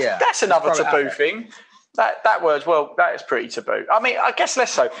 Yeah, that's another taboo thing. That word, well, that is pretty taboo. I mean, I guess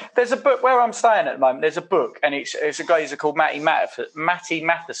less so. There's a book where I'm staying at the moment. There's a book, and it's a guy who's called Matty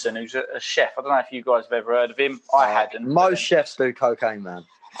Matheson, who's a chef. I don't know if you guys have ever heard of him. I hadn't. Most chefs do cocaine, man.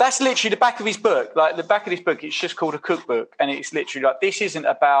 That's literally the back of his book. Like the back of this book, it's just called a cookbook, and it's literally like, this isn't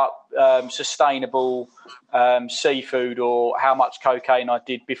about sustainable seafood or how much cocaine I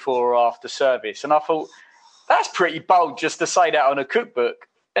did before or after service. And I thought, that's pretty bold just to say that on a cookbook,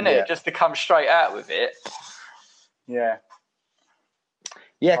 isn't it? Just to come straight out with it. Yeah.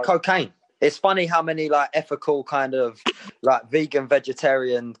 Yeah, cocaine. It's funny how many like ethical kind of like vegan,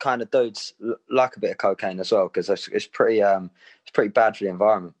 vegetarian kind of dudes like a bit of cocaine as well, because it's pretty bad for the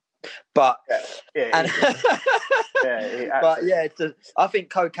environment. But I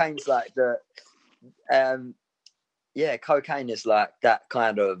think cocaine's like cocaine is like that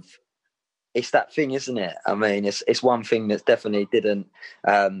kind of. It's that thing, isn't it? I mean, it's one thing that definitely didn't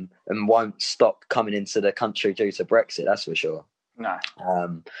and won't stop coming into the country due to Brexit. That's for sure. No.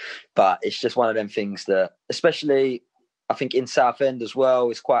 But it's just one of them things that, especially, I think in Southend as well,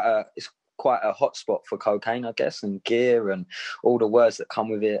 it's quite a hot spot for cocaine, I guess, and gear and all the words that come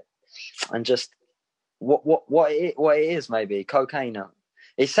with it, and just what it is. Maybe cocaine.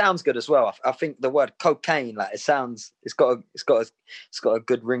 It sounds good as well. I think the word cocaine, like it's got a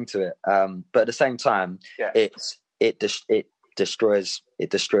good ring to it. But at the same time, it destroys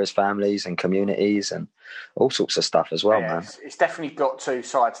families and communities and all sorts of stuff as well, man. It's definitely got two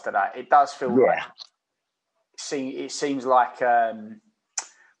sides to that. It does feel like it seems like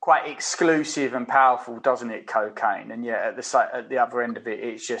quite exclusive and powerful, doesn't it? Cocaine, and yet at the other end of it,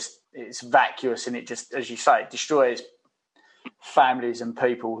 it's vacuous, and it just, as you say, it destroys families and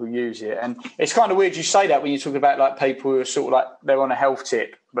people who use it. And it's kind of weird you say that when you talk about like people who are sort of like they're on a health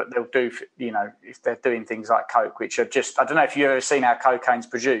tip, but they'll do, you know, if they're doing things like coke, which are just, I don't know if you've ever seen how cocaine's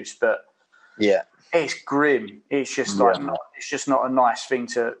produced, but it's grim. It's just like it's just not a nice thing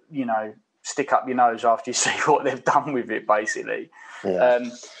to, you know, stick up your nose after you see what they've done with it, basically.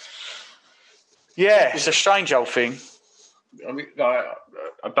 It's a strange old thing. I mean, I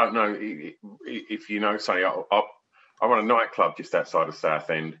don't know if you know, Sonny, I run a nightclub just outside of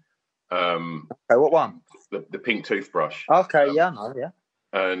Southend. What one? The Pink Toothbrush. Okay,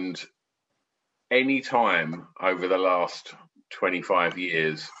 And any time over the last 25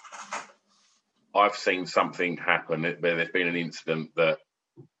 years, I've seen something happen where there's been an incident that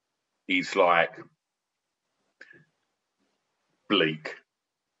is like bleak.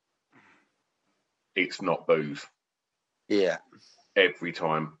 It's not booze. Yeah. Every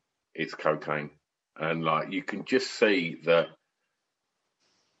time it's cocaine. And like you can just see that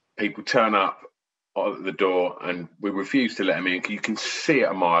people turn up at the door and we refuse to let them in. You can see it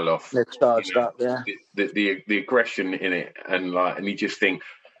a mile off. They're charged up, yeah. The aggression in it, and you just think,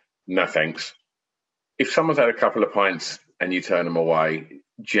 no thanks. If someone's had a couple of pints and you turn them away,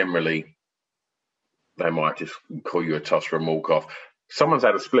 generally they might just call you a tosser and walk off. Someone's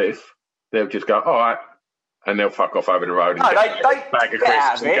had a spliff, they'll just go, all right, and they'll fuck off over the road and no, get a bag of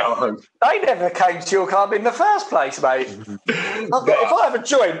crisps and go home. They never came to your club in the first place, mate. If I have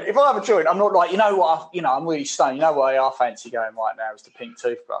a joint, I'm not like, you know what, I'm really stoned. You know what I fancy going right now is the pink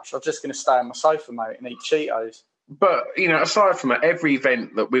toothbrush. I'm just going to stay on my sofa, mate, and eat Cheetos. But, aside from that, every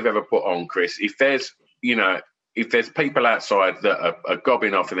event that we've ever put on, Chris, if there's people outside that are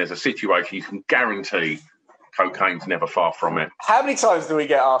gobbing off and there's a situation, you can guarantee cocaine's never far from it. How many times do we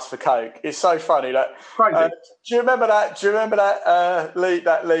get asked for coke? It's so funny. Crazy. Do you remember that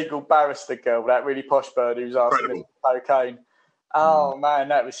legal barrister girl, that really posh bird who was asking for cocaine? Oh, man,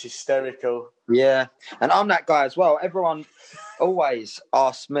 that was hysterical. Yeah, and I'm that guy as well. Everyone always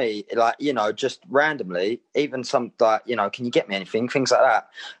asks me, just randomly, even some, can you get me anything? Things like that.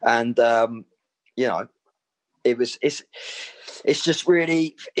 And, it's just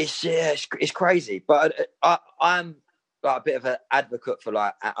really, it's crazy. But I'm like a bit of an advocate for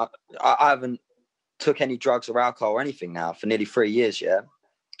I haven't took any drugs or alcohol or anything now for nearly 3 years. Yeah.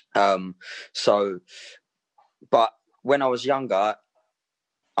 But when I was younger,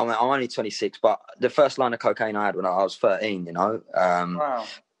 I'm only 26, but the first line of cocaine I had when I was 13, wow.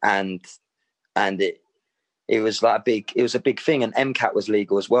 And it was like a big thing, and MCAT was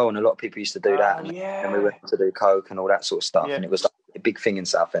legal as well, and a lot of people used to do that, and we went to do coke and all that sort of stuff, and it was like a big thing in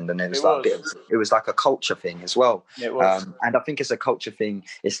Southend, and it was like a culture thing as well. It was. And I think it's a culture thing.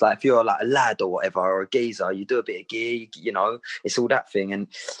 It's like if you're like a lad or whatever, or a geezer, you do a bit of gear, it's all that thing, and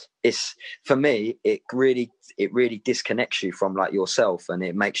it's, for me, it really disconnects you from like yourself, and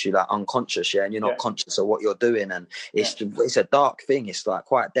it makes you like unconscious, and you're not conscious of what you're doing, and it's a dark thing. It's like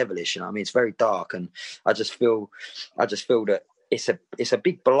quite devilish, it's very dark, and I just feel that it's a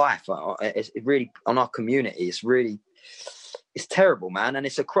big blight. It really, on our community, it's terrible, man, and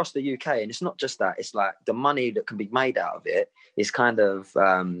it's across the UK, and it's not just that. It's like the money that can be made out of it is kind of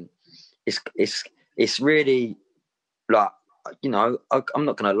it's really like, I'm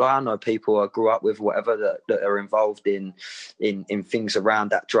not going to lie. I know people I grew up with, whatever, that are involved in things around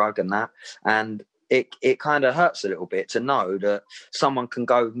that drug and that. And it kind of hurts a little bit to know that someone can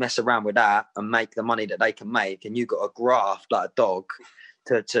go mess around with that and make the money that they can make. And you've got to graft like a dog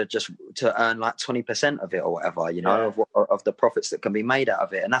to earn like 20% of it or whatever, of the profits that can be made out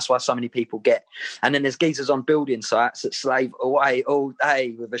of it. And that's why so many people get, and then there's geezers on building sites that slave away all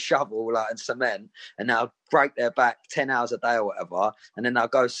day with a shovel and cement, and they'll break their back 10 hours a day or whatever, and then they'll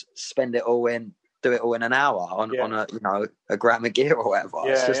go spend it all do it all in an hour on a gram of gear or whatever.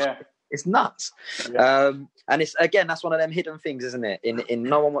 It's nuts. And it's, again, that's one of them hidden things, isn't it? In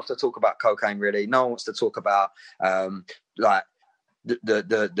no one wants to talk about cocaine, really. No one wants to talk about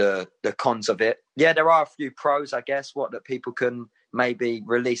the cons of it. Yeah, there are a few pros, I guess, that people can maybe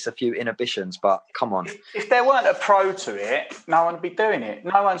release a few inhibitions, but come on. If there weren't a pro to it, no one would be doing it.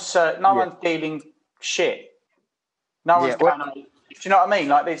 No one's dealing shit. No one's going on. Do you know what I mean?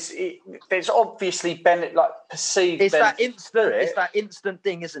 Like there's obviously perceived. It's that instant. It's that instant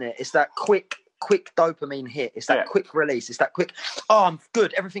thing, isn't it? It's that quick dopamine hit. It's that quick release. It's that quick, I'm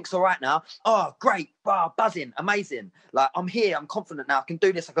good, everything's all right now. Oh, great, buzzing, amazing. Like, I'm here, I'm confident now, I can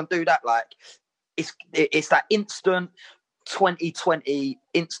do this, I can do that. Like, it's that instant 2020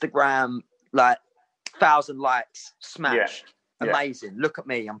 Instagram, like 1,000 likes, smash. Amazing. Look at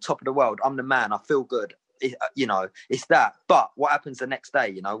me, I'm top of the world, I'm the man, I feel good. It's that. But what happens the next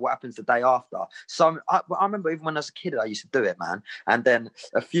day? What happens the day after? So I remember even when I was a kid, I used to do it, man. And then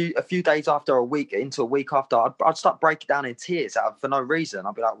a few days after, a week after, I'd start breaking down in tears for no reason.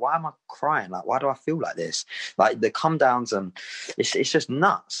 I'd be like, why am I crying? Like, why do I feel like this? Like the come downs, and it's just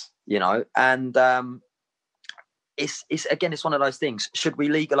nuts, And it's again, it's one of those things. Should we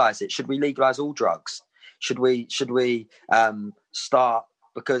legalize it? Should we legalize all drugs? Should we start?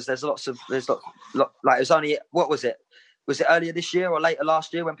 Because there's like it was only, what was it? Was it earlier this year or later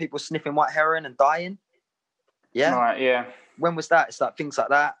last year when people were sniffing white heroin and dying? Yeah. Right. Yeah. When was that? It's like things like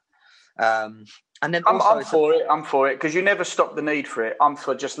that. And then I'm for it because you never stop the need for it. I'm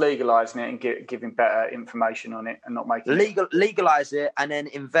for just legalising it and giving better information on it and not making legalise it, and then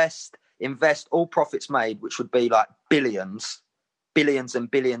invest all profits made, which would be like billions and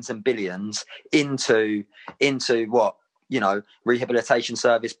billions and billions into what? Rehabilitation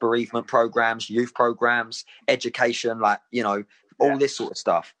service, bereavement programs, youth programs, education, all this sort of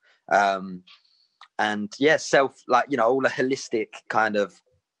stuff. All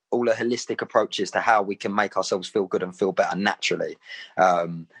the holistic approaches to how we can make ourselves feel good and feel better naturally.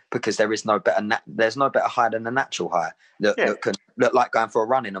 Because there's no better high than the natural high that can look like going for a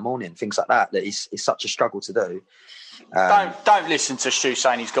run in the morning, things like that. That is such a struggle to do. Don't listen to Stu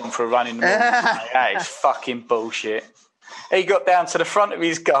saying he's gone for a run in the morning. That is fucking bullshit. He got down to the front of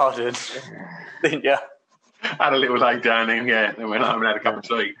his garden, didn't you? Had a little lay down in, then went home and had a cup of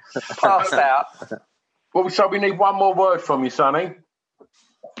tea. Passed out. Well, so we need one more word from you, Sonny.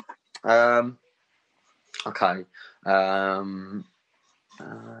 Okay. I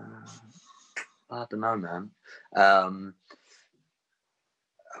don't know, man.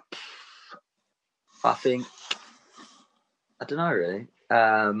 I think I don't know really.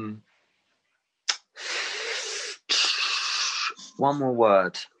 One more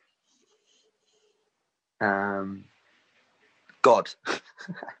word. God.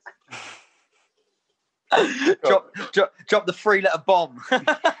 drop the 3-letter bomb.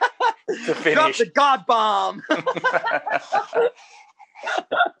 To finish. Drop the God bomb.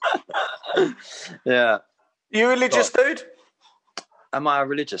 Yeah. You religious, dude? Am I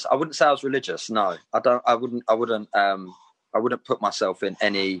religious? I wouldn't say I was religious. No, I don't. I wouldn't put myself in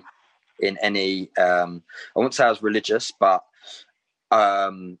any. I wouldn't say I was religious, but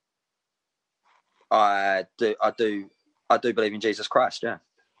I do believe in Jesus Christ. Yeah,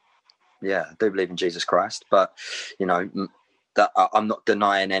 I do believe in Jesus Christ. But you know that I'm not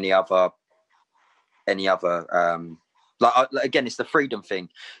denying any other. Again, it's the freedom thing.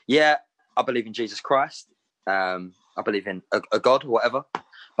 Yeah, I believe in Jesus Christ. I believe in a God or whatever,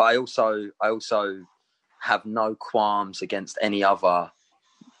 but I also have no qualms against any other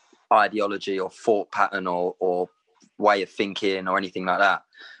ideology or thought pattern or way of thinking or anything like that.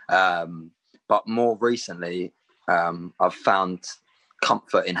 But more recently, I've found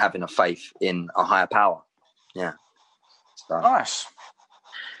comfort in having a faith in a higher power. Yeah. So, nice.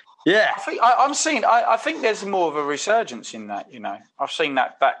 Yeah. I think there's more of a resurgence in that, you know. I've seen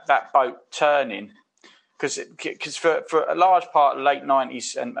that boat turning. Because for a large part of the late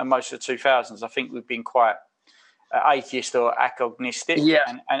 90s and most of the 2000s, I think we've been quite atheist or agnostic. Yeah.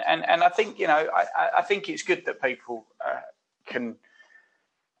 And I think, you know, I think it's good that people can...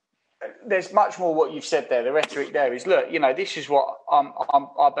 There's much more what you've said there. The rhetoric there is, look, you know, this is what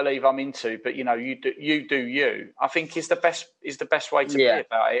I believe I'm into, but, you know, you do you. I think is the best way to be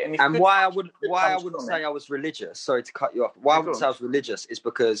about it. And why I wouldn't say I was religious, sorry to cut you off, why I wouldn't say I was religious is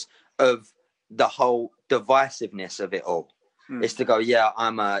because of the whole divisiveness of it all. It's to go,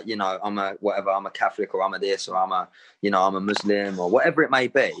 I'm a Catholic or I'm a this or I'm a Muslim or whatever it may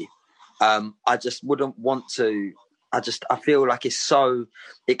be. I just wouldn't want to. I feel like it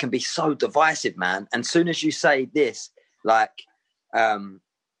can be so divisive, man. And soon as you say this, like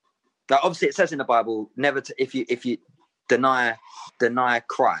obviously it says in the Bible, never to, if you deny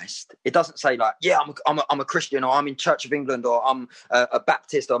Christ, it doesn't say like, I'm a Christian or I'm in Church of England or I'm a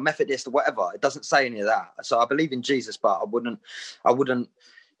Baptist or Methodist or whatever. It doesn't say any of that. So I believe in Jesus, but I wouldn't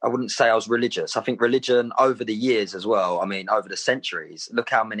say I was religious. I think religion over the years as well. I mean, over the centuries, look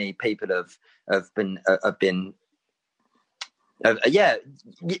how many people have been.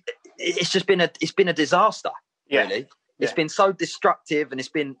 It's been a disaster. Really, it's been so destructive, and it's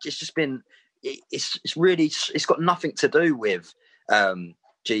got nothing to do with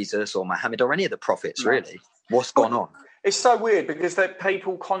Jesus or Muhammad or any of the prophets. Really, what's gone on? It's so weird because that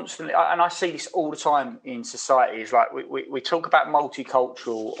people constantly, and I see this all the time in society, is like we talk about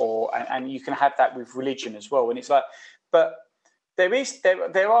multicultural and you can have that with religion as well. And it's like, but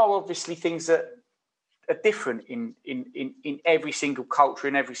there are obviously things that are different in every single culture,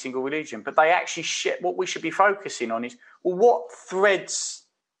 in every single religion, but they actually what we should be focusing on is, well, what threads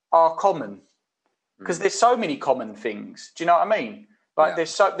are common? Because there's so many common things. Do you know what I mean? Like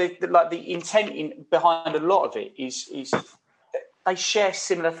the intent behind a lot of it is they share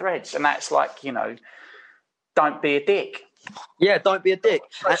similar threads, and that's like, you know, don't be a dick. Yeah, don't be a dick.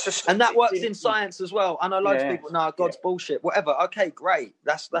 And that works in science as well. I know loads of people, no, God's bullshit, whatever. Okay, great.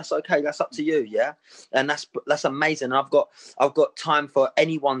 That's okay. That's up to you, yeah? And that's amazing. And I've got time for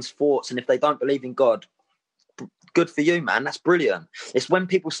anyone's thoughts, and if they don't believe in God, good for you, man. That's brilliant. It's when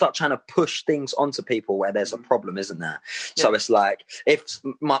people start trying to push things onto people where there's a problem, isn't there? Yeah. So it's like, if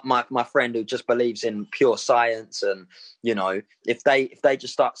my friend who just believes in pure science, and you know, if they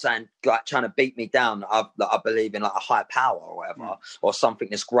just start saying, like, trying to beat me down, I believe in like a higher power or whatever, or something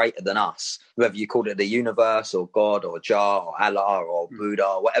that's greater than us, whether you call it the universe or God or Jah or Allah or Buddha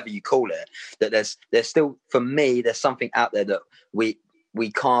or whatever you call it, that there's still, for me, there's something out there that we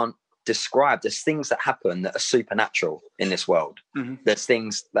can't describe. There's things that happen that are supernatural in this world. There's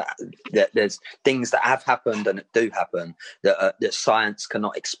things that have happened and that do happen that science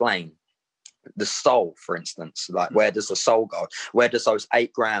cannot explain. The soul, for instance, like where does the soul go? Where does those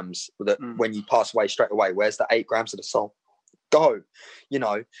 8 grams that when you pass away straight away, where's the 8 grams of the soul go? You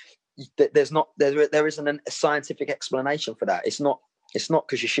know, there isn't a scientific explanation for that. It's not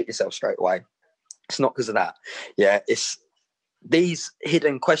because you shit yourself straight away. It's not because of that. Yeah, these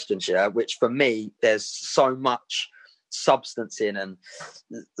hidden questions, yeah, which for me, there's so much substance in, and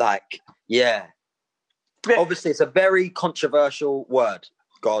like, yeah. Obviously, it's a very controversial word,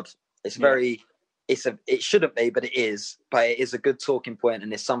 God. It's very, it shouldn't be, but it is. But it is a good talking point,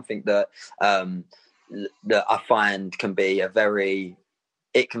 and it's something that that I find can be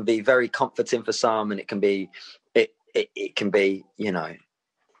it can be very comforting for some, and it can be, it can be, you know.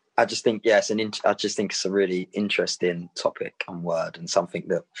 I just think, I just think it's a really interesting topic and word, and something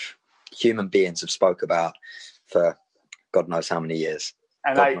that human beings have spoke about for God knows how many years.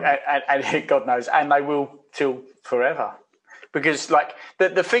 And God knows, and they will till forever. Because, like,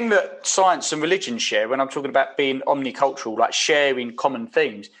 the thing that science and religion share, when I'm talking about being omnicultural, like sharing common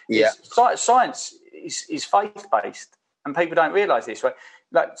themes, science is faith-based, and people don't realise this, right?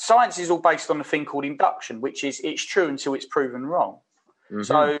 Like, science is all based on a thing called induction, which is it's true until it's proven wrong. Mm-hmm.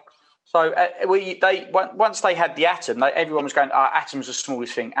 So once they had the atom, everyone was going, atom's the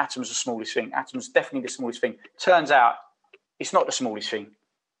smallest thing, atom's the smallest thing, atom's definitely the smallest thing. Turns out it's not the smallest thing.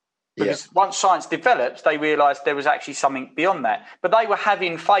 Because once science developed, they realised there was actually something beyond that. But they were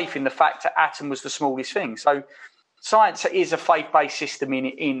having faith in the fact that atom was the smallest thing. So science is a faith-based system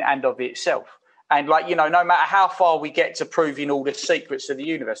in and of itself. And, like, you know, no matter how far we get to proving all the secrets of the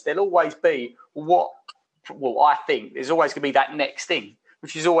universe, there'll always be I think there's always going to be that next thing,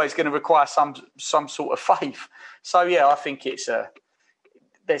 which is always going to require some sort of faith. So, yeah, I think it's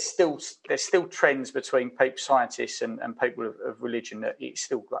there's still trends between people, scientists and people of religion, that it's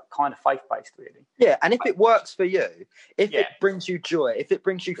still like kind of faith-based, really. Yeah, and if it works for you, if it brings you joy, if it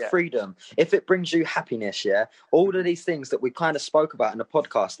brings you freedom, if it brings you happiness, all of these things that we kind of spoke about in the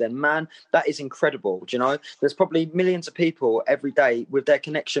podcast, then, man, that is incredible. Do you know? There's probably millions of people every day with their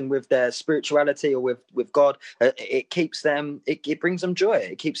connection with their spirituality or with God. It keeps them, it brings them joy.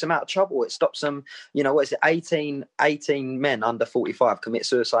 It keeps them out of trouble. It stops them, you know, what is it, 18 men under 45 commit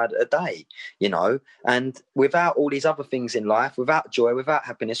suicide a day, you know, and without all these other things in life, without joy, without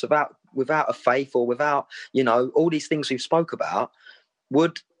happiness, without a faith, or without, you know, all these things we've spoke about,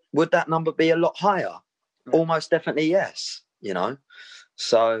 would that number be a lot higher? Almost definitely yes, you know.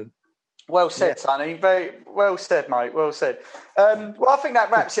 So well said, Sonny. Very well said, mate. Well said. Well, I think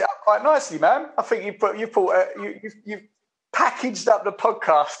that wraps it up quite nicely, man. I think you've packaged up the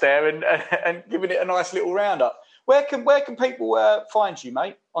podcast there and given it a nice little roundup. Where can people find you,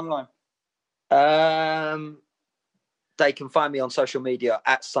 mate, online? They can find me on social media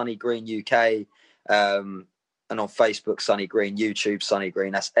at Sonny Green UK, and on Facebook, Sonny Green, YouTube, Sonny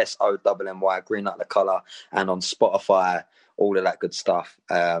Green. That's SONNY, Green like the colour, and on Spotify, all of that good stuff.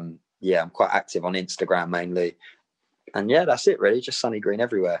 I'm quite active on Instagram mainly, and that's it really. Just Sonny Green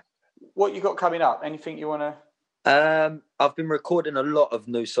everywhere. What you got coming up? Anything you want to? I've been recording a lot of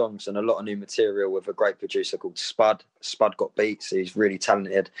new songs and a lot of new material with a great producer called Spud. Spud got beats. He's really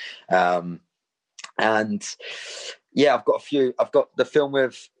talented. And I've got the film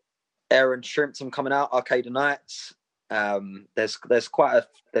with Aaron Shrimpton coming out, Arcade of Nights. There's quite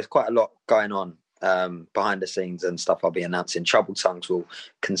a lot going on behind the scenes and stuff I'll be announcing. Troubled Tongues will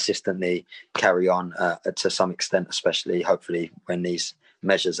consistently carry on to some extent, especially hopefully when these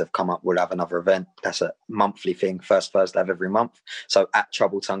measures have come up, we'll have another event. That's a monthly thing, first Thursday of every month. So at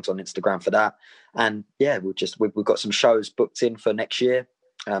Troubled Tongues on Instagram for that. And we've got some shows booked in for next year.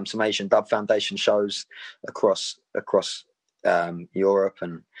 Some Asian Dub Foundation shows across Europe,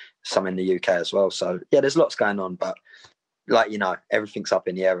 and some in the UK as well. So there's lots going on, but like, you know, everything's up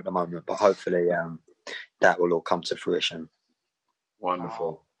in the air at the moment, but hopefully that will all come to fruition.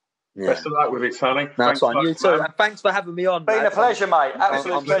 Wonderful. Best of luck with it, Sonny. That's fine. You too. And thanks for having me on. Been a pleasure, mate.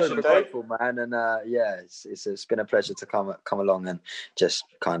 Absolute pleasure, dude. I'm grateful, man. And it's been a pleasure to come along and just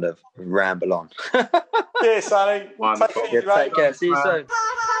kind of ramble on. Cheers, Sonny. Wonderful. Take care. See you soon.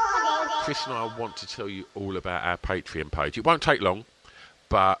 Chris and I want to tell you all about our Patreon page. It won't take long,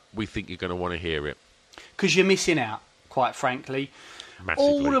 but we think you're going to want to hear it. Because you're missing out, quite frankly.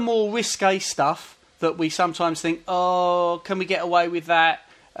 Massively. All the more risque stuff that we sometimes think, can we get away with that?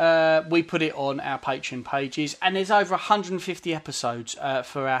 We put it on our Patreon pages, and there's over 150 episodes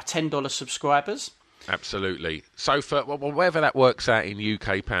for our $10 subscribers. Absolutely. So for whatever that works out in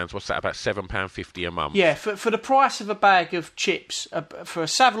UK pounds, what's that, about £7.50 a month? Yeah, for the price of a bag of chips, for a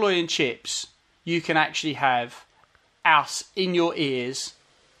Savoy chips, you can actually have us in your ears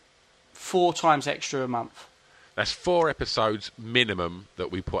 4 times extra a month. That's 4 episodes minimum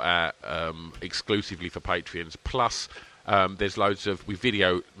that we put out exclusively for Patreons, plus There's loads of, we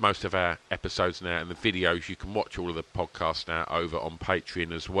video most of our episodes now, and the videos, you can watch all of the podcasts now over on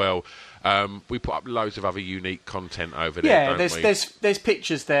Patreon as well. We put up loads of other unique content over there. Yeah, there's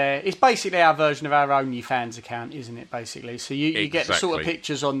pictures there. It's basically our version of our OnlyFans account, isn't it? Basically, so you get the sort of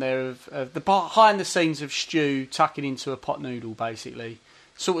pictures on there of the behind the scenes of Stu tucking into a pot noodle, basically,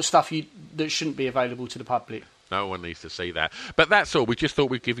 sort of stuff that shouldn't be available to the public. No one needs to see that. But that's all. We just thought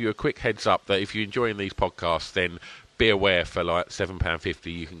we'd give you a quick heads up that if you're enjoying these podcasts, then be aware for like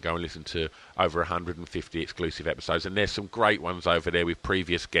 £7.50 you can go and listen to over 150 exclusive episodes, and there's some great ones over there with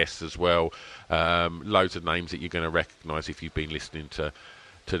previous guests as well. Loads of names that you're going to recognise if you've been listening to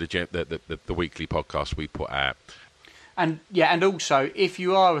the weekly podcast we put out. And also, if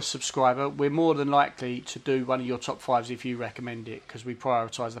you are a subscriber, we're more than likely to do one of your top fives if you recommend it, because we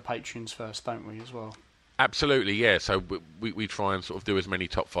prioritise the patrons first, don't we, as well? Absolutely, yeah. So we try and sort of do as many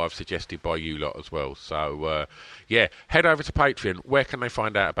top five suggested by you lot as well. So, head over to Patreon. Where can they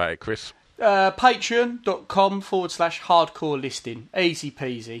find out about it, Chris? Patreon.com/hardcore listing. Easy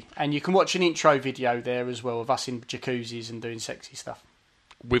peasy. And you can watch an intro video there as well of us in jacuzzis and doing sexy stuff.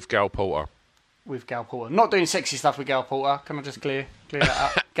 With Gal Porter. Not doing sexy stuff with Gal Porter. Can I just clear that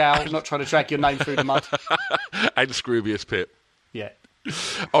up? Gal, not trying to drag your name through the mud. And Scroobius Pip. Yeah.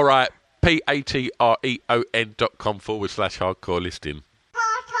 All right. patreon.com/hardcore listing.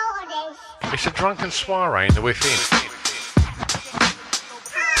 It's a drunken soiree in the within.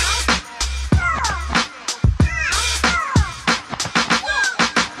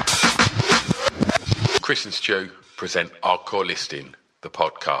 Chris and Stu present Hardcore Listing, the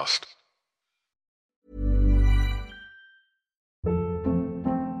podcast.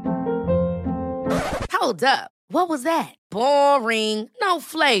 Hold up. What was that? Boring. No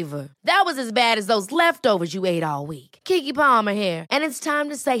flavor. That was as bad as those leftovers you ate all week. Keke Palmer here, and it's time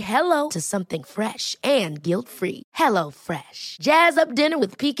to say hello to something fresh and guilt-free. Hello Fresh. Jazz up dinner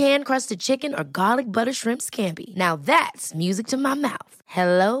with pecan-crusted chicken or garlic butter shrimp scampi. Now that's music to my mouth.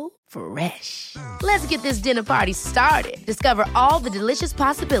 Hello Fresh. Let's get this dinner party started. Discover all the delicious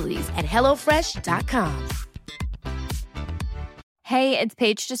possibilities at HelloFresh.com. Hey, it's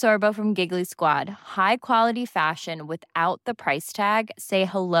Paige DeSorbo from Giggly Squad. High quality fashion without the price tag. Say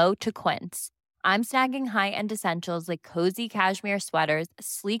hello to Quince. I'm snagging high-end essentials like cozy cashmere sweaters,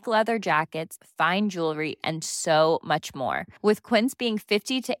 sleek leather jackets, fine jewelry, and so much more. With Quince being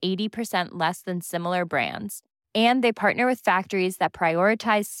 50 to 80% less than similar brands. And they partner with factories that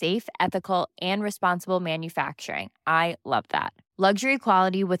prioritize safe, ethical, and responsible manufacturing. I love that. Luxury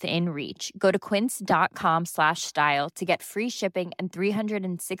quality within reach. Go to quince.com/style to get free shipping and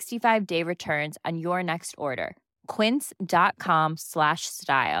 365-day returns on your next order.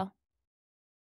 Quince.com/style.